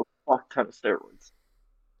busted for a fuck ton of steroids.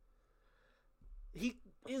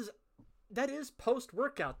 That is post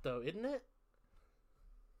workout though, isn't it?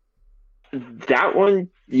 That one,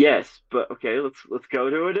 yes, but okay, let's go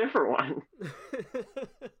to a different one.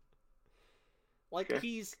 Like Okay,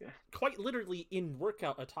 he's okay. quite literally in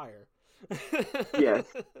workout attire. Yes.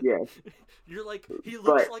 You're like, he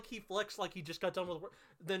looks But- like he flexed like he just got done with work,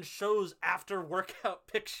 then shows after workout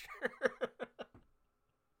picture.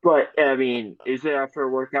 But I mean, is it after a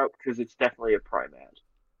workout? Because it's definitely a prime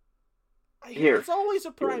ad. Here. It's always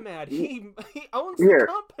a prime ad. He owns Here.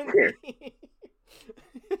 the company.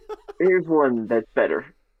 Here's one that's better.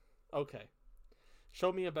 Okay.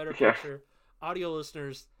 Show me a better Okay. picture. Audio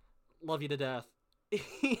listeners, love you to death.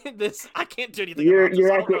 This I can't do anything You're about this.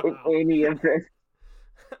 I not don't know getting how. any of this.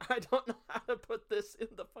 I don't know how to put this in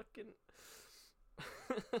the fucking.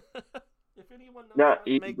 If anyone knows Not how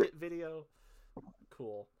to make either. it video,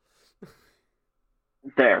 cool.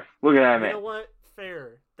 There, look at that You man. know what?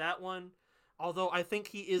 Fair. That one. Although I think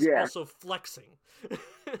he is Yeah. also flexing.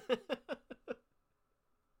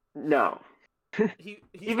 No, He's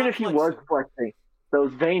even not if he was flexing. flexing,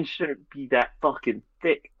 those veins shouldn't be that fucking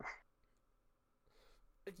thick.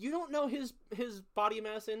 You don't know his body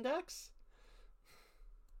mass index?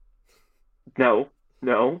 No,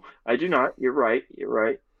 I do not. You're right.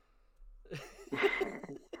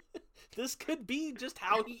 This could be just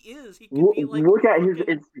how he is. He could be like. Look at his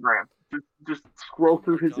fucking- Instagram. Just scroll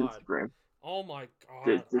through my his God. Instagram. Oh my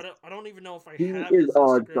god! Just- I don't even know if I He have is his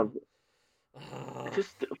on Instagram. something. Ugh.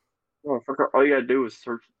 Just, motherfucker, all you gotta do is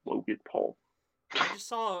search Logan Paul. I just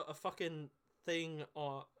saw a fucking thing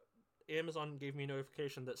on Amazon gave me a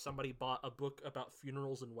notification that somebody bought a book about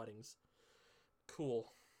funerals and weddings.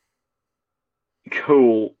 Cool.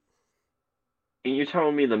 Cool. And you're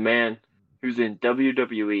telling me the man who's in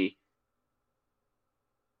WWE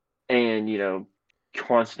and,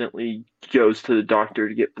 constantly goes to the doctor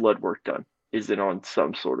to get blood work done, isn't on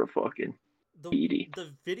some sort of fucking PED.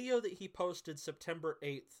 The video that he posted September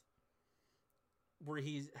 8th, where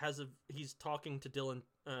he's talking to Dylan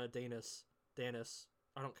Danis,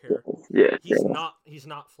 I don't care. Yeah. He's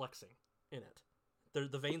not flexing in it.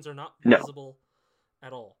 The veins are not No. visible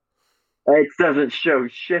at all. It doesn't show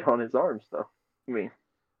shit on his arms, though. I mean,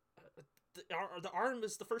 the arm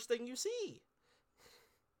is the first thing you see.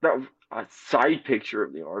 no, a side picture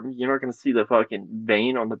of the arm. You're not going to see the fucking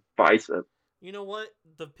vein on the bicep. You know what?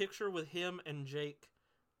 The picture with him and Jake,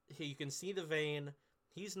 you can see the vein.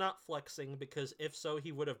 He's not flexing, because if so,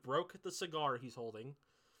 he would have broke the cigar he's holding.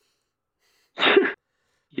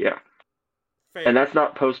 Yeah. Fair. And that's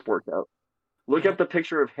not post-workout. Look up the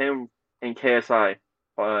picture of him in KSI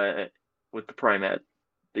with the Prime ad.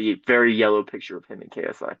 The very yellow picture of him in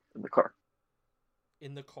KSI in the car.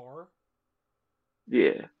 In the car?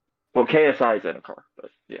 Yeah. Well, KSI is in a car,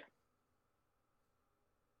 but yeah.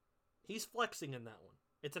 He's flexing in that one.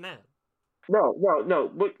 It's an ad. No.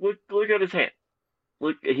 Look at his hand.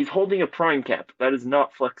 Look, he's holding a Prime cap. That is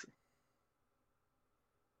not flexing.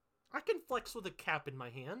 I can flex with a cap in my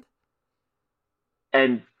hand.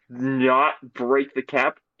 And not break the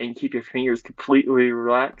cap and keep your fingers completely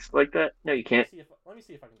relaxed like that? No, you can't. Let me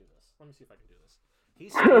see if I can do this.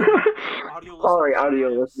 He's standing. Audio listeners. Sorry, audio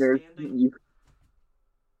listeners.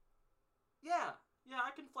 Yeah,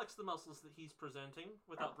 I can flex the muscles that he's presenting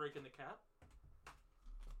without breaking the cap.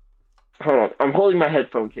 Hold on, I'm holding my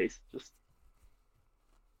headphone case. Just.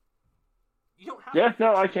 You don't have. Yeah,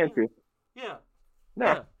 no, I can too. Yeah.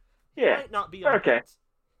 No. He might not be on okay. Pants.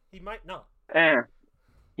 He might not.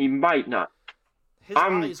 He might not. His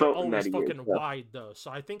eyes are always fucking wide though, so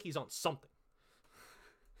I think he's on something.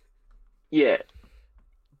 Yeah.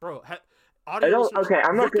 Bro, audio listeners, okay,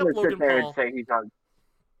 I'm not going to sit there Paul. and say he's on.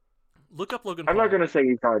 Look up Logan I'm Paul. not going to say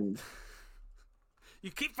he's on. You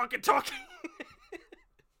keep fucking talking.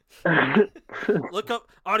 Look up,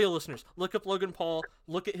 audio listeners, look up Logan Paul.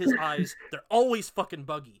 Look at his eyes. They're always fucking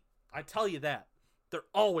buggy. I tell you that. They're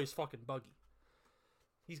always fucking buggy.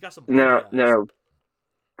 He's got some buggy eyes. No.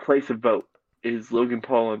 Place a vote. Is Logan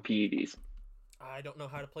Paul on PEDs? I don't know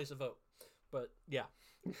how to place a vote, but yeah.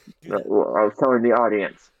 Well, I was telling the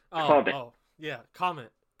audience. Comment. Oh, yeah, comment.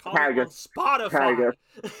 Tag on Spotify.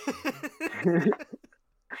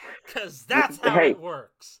 Because that's how it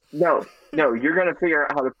works. No, you're going to figure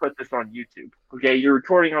out how to put this on YouTube. Okay, you're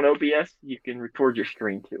recording on OBS, you can record your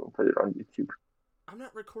screen too and put it on YouTube. I'm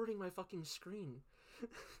not recording my fucking screen.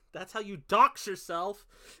 That's how you dox yourself.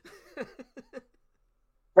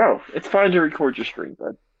 No, it's fine to record your screen,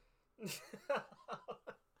 bud.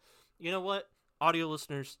 You know what? Audio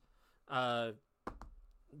listeners,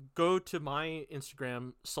 go to my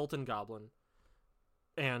Instagram, Sultan Goblin,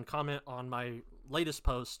 and comment on my latest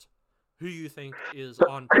post who you think is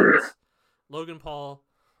on Pants, Logan Paul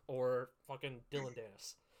or fucking Dylan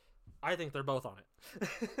Danis. I think they're both on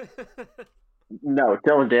it. No,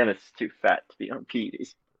 Dylan Danis is too fat to be on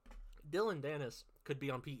PEDs. Dylan Danis could be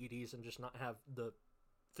on PEDs and just not have the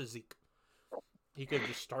physique. He could have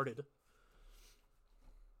just started.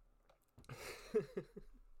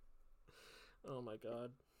 Oh my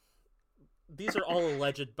god. These are all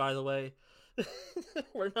alleged, by the way.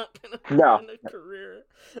 We're not gonna win a career.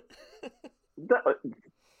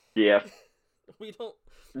 Yeah. We don't.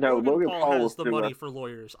 No, Logan Paul has the money for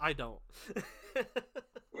lawyers. I don't.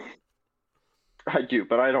 I do,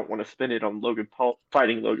 but I don't want to spend it on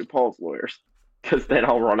fighting Logan Paul's lawyers, because then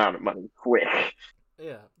I'll run out of money quick.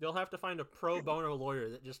 Yeah, you'll have to find a pro bono lawyer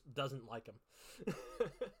that just doesn't like him.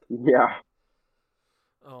 Yeah.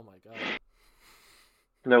 Oh my god.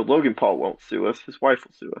 No, Logan Paul won't sue us. His wife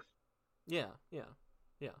will sue us. Yeah.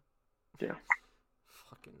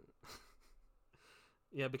 Fucking.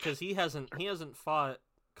 Yeah, because he hasn't fought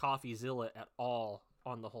CoffeeZilla at all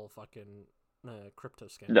on the whole fucking crypto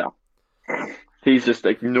scam. No. He's just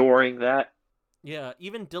ignoring that. Yeah,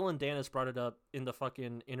 even Dylan Danis brought it up in the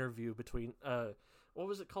fucking interview between what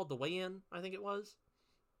was it called? The Weigh-In, I think it was.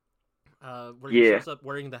 Where he shows up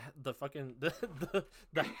wearing the fucking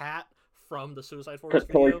the hat from the Suicide Forest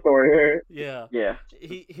video. Toy Story. Yeah. Yeah.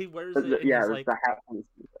 He wears it. And yeah, he's like, the hat.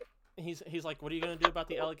 He's like, what are you gonna do about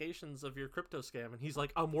the allegations of your crypto scam? And he's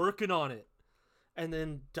like, I'm working on it, and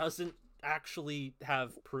then doesn't actually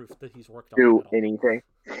have proof that he's worked on it anything.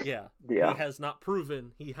 Yeah. He has not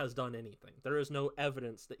proven he has done anything. There is no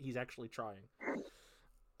evidence that he's actually trying.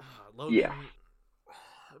 Logan,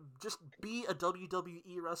 just be a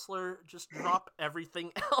WWE wrestler. Just drop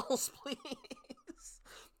everything else, please.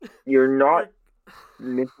 You're not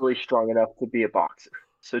mentally strong enough to be a boxer.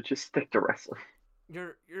 So just stick to wrestling.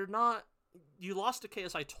 You're not. You lost to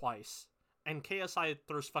KSI twice, and KSI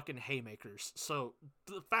throws fucking haymakers. So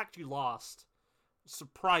the fact you lost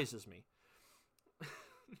surprises me.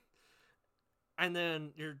 And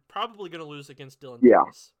then you're probably gonna lose against Dylan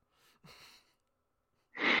Davis.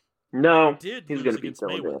 No, Did he's lose gonna beat against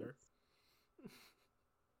Dylan Mayweather. Davis.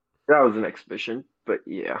 That was an exhibition, but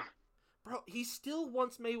yeah. Bro, he still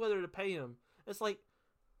wants Mayweather to pay him. It's like,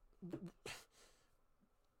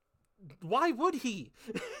 why would he?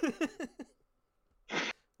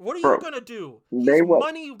 What are you gonna do? He's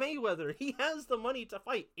money Mayweather. He has the money to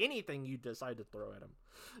fight anything you decide to throw at him.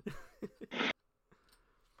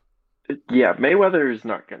 Yeah, Mayweather is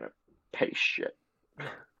not gonna pay shit. No.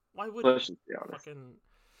 Why would Let's just be honest. Fucking...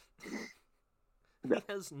 Yeah.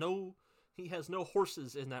 He has no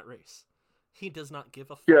horses in that race. He does not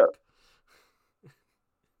give a fuck. Yeah.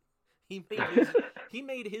 He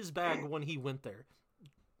made his bag when he went there.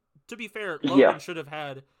 To be fair, Logan should have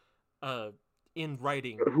had in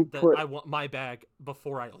writing that I want my bag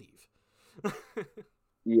before I leave.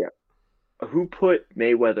 Yeah. Who put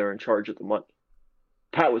Mayweather in charge of the money?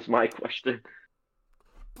 That was my question.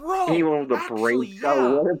 Bro, anyone with a actually, brain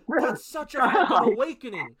yeah, that's such a fucking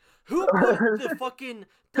awakening. Who put the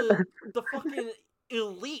fucking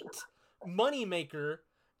elite moneymaker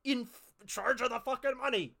in charge of the fucking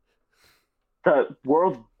money? The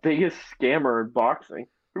world's biggest scammer in boxing.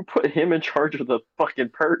 Who put him in charge of the fucking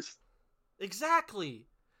purse? Exactly.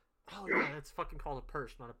 Oh yeah, it's fucking called a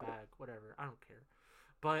purse, not a bag. Whatever, I don't care.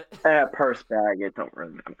 But purse bag, it don't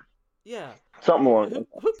really matter. Yeah. Something along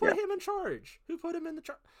who put him in charge? Who put him in the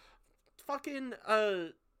charge? Fucking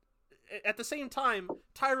at the same time,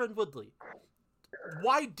 Tyron Woodley.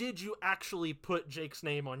 Why did you actually put Jake's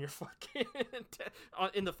name on your fucking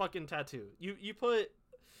in the fucking tattoo? You put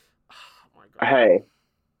oh my god. Hey.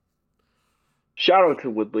 Shout out to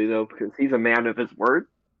Woodley though, because he's a man of his word.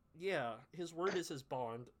 Yeah, his word is his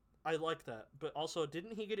bond. I like that. But also,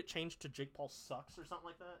 didn't he get it changed to Jake Paul sucks or something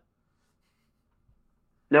like that?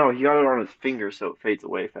 No, he got it on his finger so it fades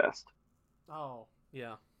away fast. Oh,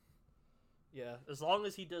 yeah. Yeah, as long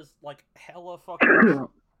as he does, like, hella fucking,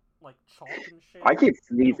 like, chalk and shit. I keep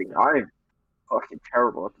sneezing. I'm fucking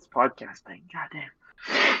terrible at this podcast thing. Goddamn.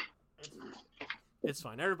 It's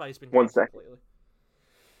fine. Everybody's been 1 second lately.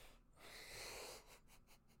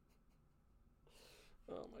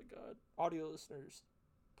 Oh my god. Audio listeners,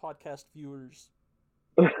 podcast viewers.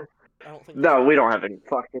 I don't think no, we don't have any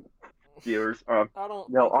fucking viewers. I don't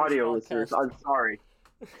no, audio listeners, I'm sorry.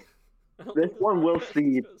 This one will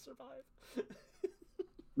see.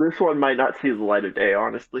 This one might not see the light of day,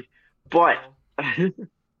 honestly. But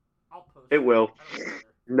I'll post it will.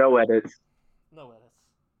 No edits. No edits.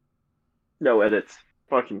 No edits.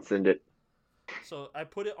 Fucking send it. So I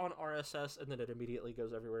put it on RSS and then it immediately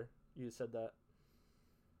goes everywhere. You said that.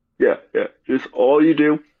 Yeah. Just all you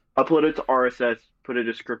do, upload it to RSS, put a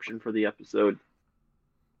description for the episode,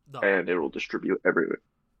 and it will distribute everywhere.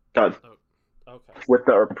 Done. Oh, okay. With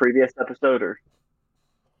the previous episode, or?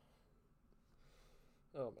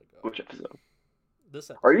 Oh my god. Which episode?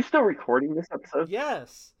 This episode. Are you still recording this episode?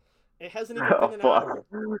 Yes. It hasn't even been an hour.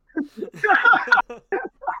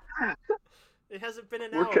 It hasn't been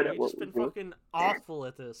an hour. I've just been fucking awful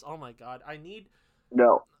at this. Oh my god. I need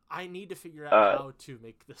to figure out how to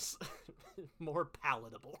make this more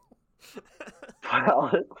palatable.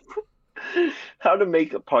 How to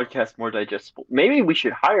make a podcast more digestible. Maybe we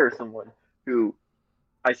should hire someone who,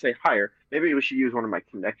 I say hire, maybe we should use one of my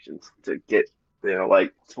connections to get,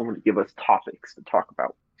 like someone to give us topics to talk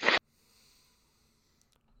about.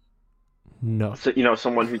 No. So,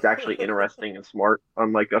 someone who's actually interesting and smart,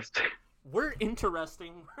 unlike us. We're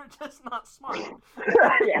interesting. We're just not smart.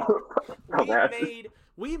 Yeah.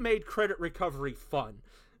 We made credit recovery fun.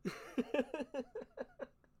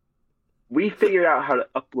 We figured out how to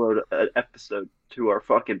upload an episode to our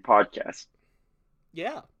fucking podcast.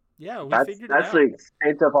 Yeah. Yeah, we figured it out. That's the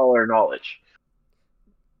extent of all our knowledge.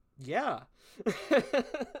 Yeah. Oh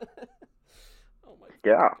my god.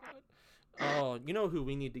 Yeah. Oh, you know who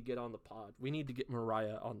we need to get on the pod? We need to get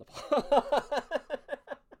Mariah on the pod.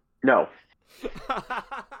 No.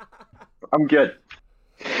 I'm good.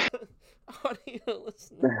 Audio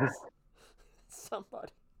listeners.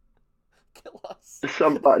 Somebody. Kill us.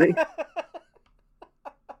 Somebody.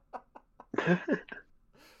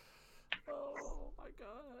 Oh my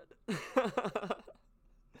god.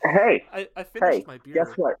 Hey. I finished my beer.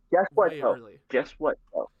 Guess what? Early. Guess what?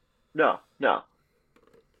 No.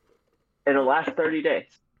 In the last 30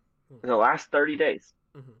 days.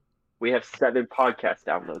 Mm-hmm. We have 7 podcast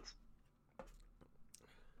downloads.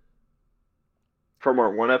 from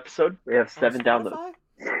our one episode. We have 7 downloads.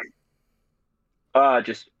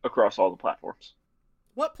 Just across all the platforms.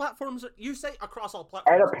 What platforms? You say across all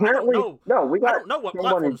platforms. And apparently, no, we got I don't know what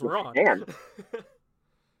someone in platforms we're on. Japan.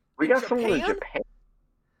 We got someone in Japan? Japan.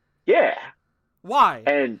 Yeah. Why?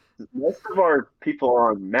 And most of our people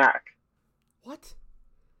are on Mac. What?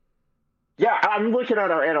 Yeah, I'm looking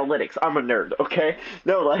at our analytics. I'm a nerd, okay?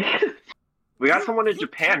 No, like, we got someone in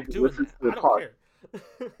Japan who listens to the pod.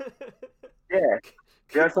 Yeah.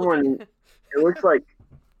 We got someone, it looks like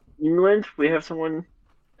England, we have someone,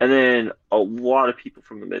 and then a lot of people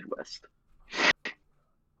from the Midwest.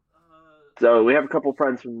 So we have a couple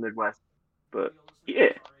friends from the Midwest, but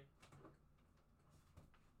yeah.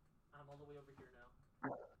 I'm all the way over here now.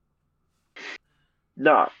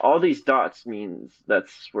 No, all these dots means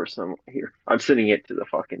that's where some here. I'm sending it to the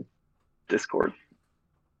fucking Discord.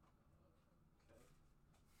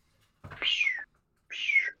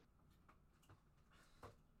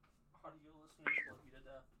 Audio listeners love you to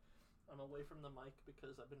death. I'm away from the mic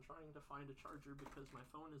because I've been trying to find a charger because my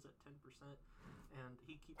phone is at 10% and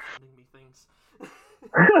he keeps sending me things.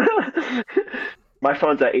 My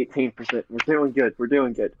phone's at 18%. We're doing good. We're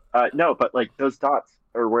doing good. No, but like those dots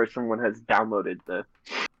are where someone has downloaded the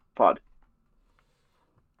pod.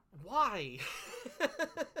 Why?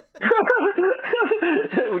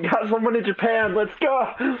 We got someone in Japan. Let's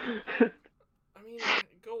go. I mean,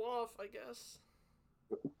 go off, I guess.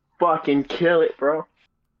 Fucking kill it, bro.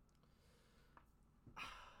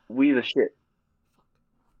 We the shit.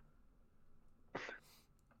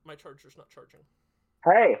 My charger's not charging.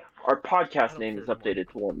 Hey, our podcast name is updated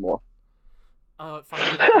to one more.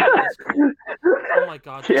 Finally, that's cool. Oh my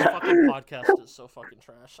god, this fucking podcast is so fucking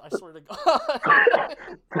trash. I swear to God.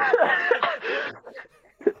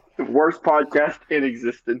 The worst podcast in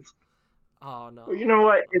existence. Oh no. Well, you know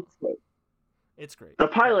what? It's great. It's great. The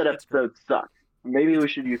pilot episode sucked. Maybe we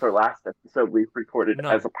should use our last episode we recorded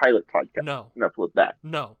as a pilot podcast. No. And upload that.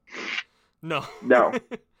 No. No. No.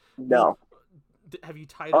 No. Have you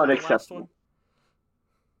titled the last one?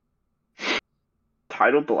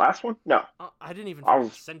 Titled the last one? No. I didn't even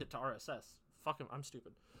send it to RSS. Fuck him, I'm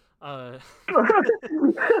stupid.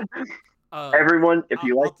 Everyone, if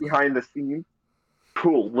you like behind the scenes,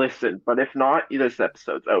 cool, listen. But if not, this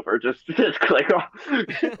episode's over. Just click off.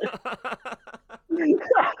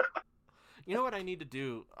 You know what I need to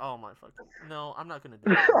do? Oh my fucking... No, I'm not gonna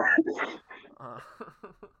do it.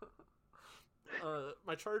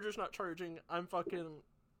 My charger's not charging. I'm fucking...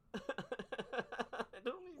 I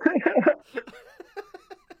don't even...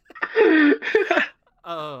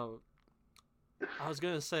 I was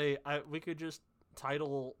gonna say, we could just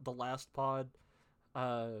title the last pod,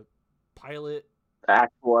 pilot...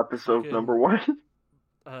 Actual episode fucking, number 1.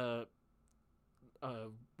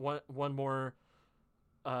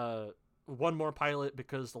 One more pilot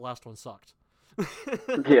because the last one sucked.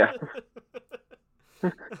 Yeah.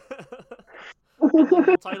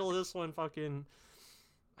 We'll title this one fucking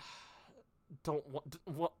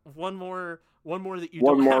one more that you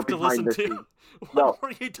don't have to listen to. No,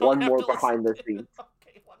 one more behind the scenes.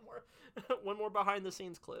 Okay, one more behind the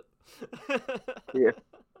scenes clip. Yeah.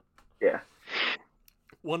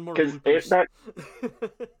 One more bloopers.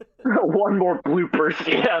 One more bloopers.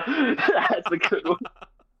 Yeah, that's a good one.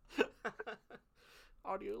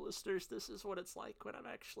 Audio listeners, this is what it's like when I'm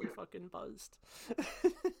actually fucking buzzed.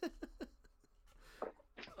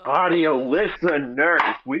 Audio listeners,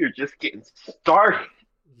 we are just getting started.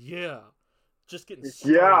 Yeah. Just getting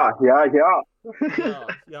started. Yeah.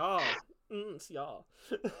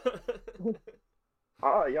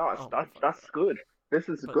 Oh, yeah, that's good. This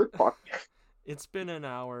is a good podcast. It's been an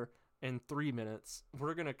hour and 3 minutes.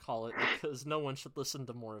 We're going to call it because no one should listen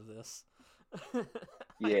to more of this.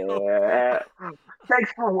 Yeah.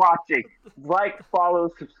 Thanks for watching. Like, follow,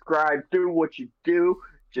 subscribe, do what you do.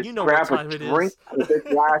 Just grab a drink with this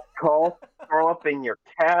last call, throw up in your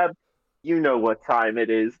cab. You know what time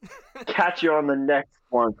it is. Catch you on the next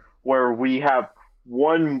one where we have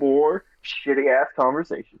one more shitty ass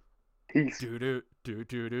conversation. Peace. Do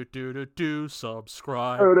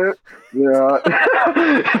subscribe. Yeah.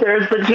 There's the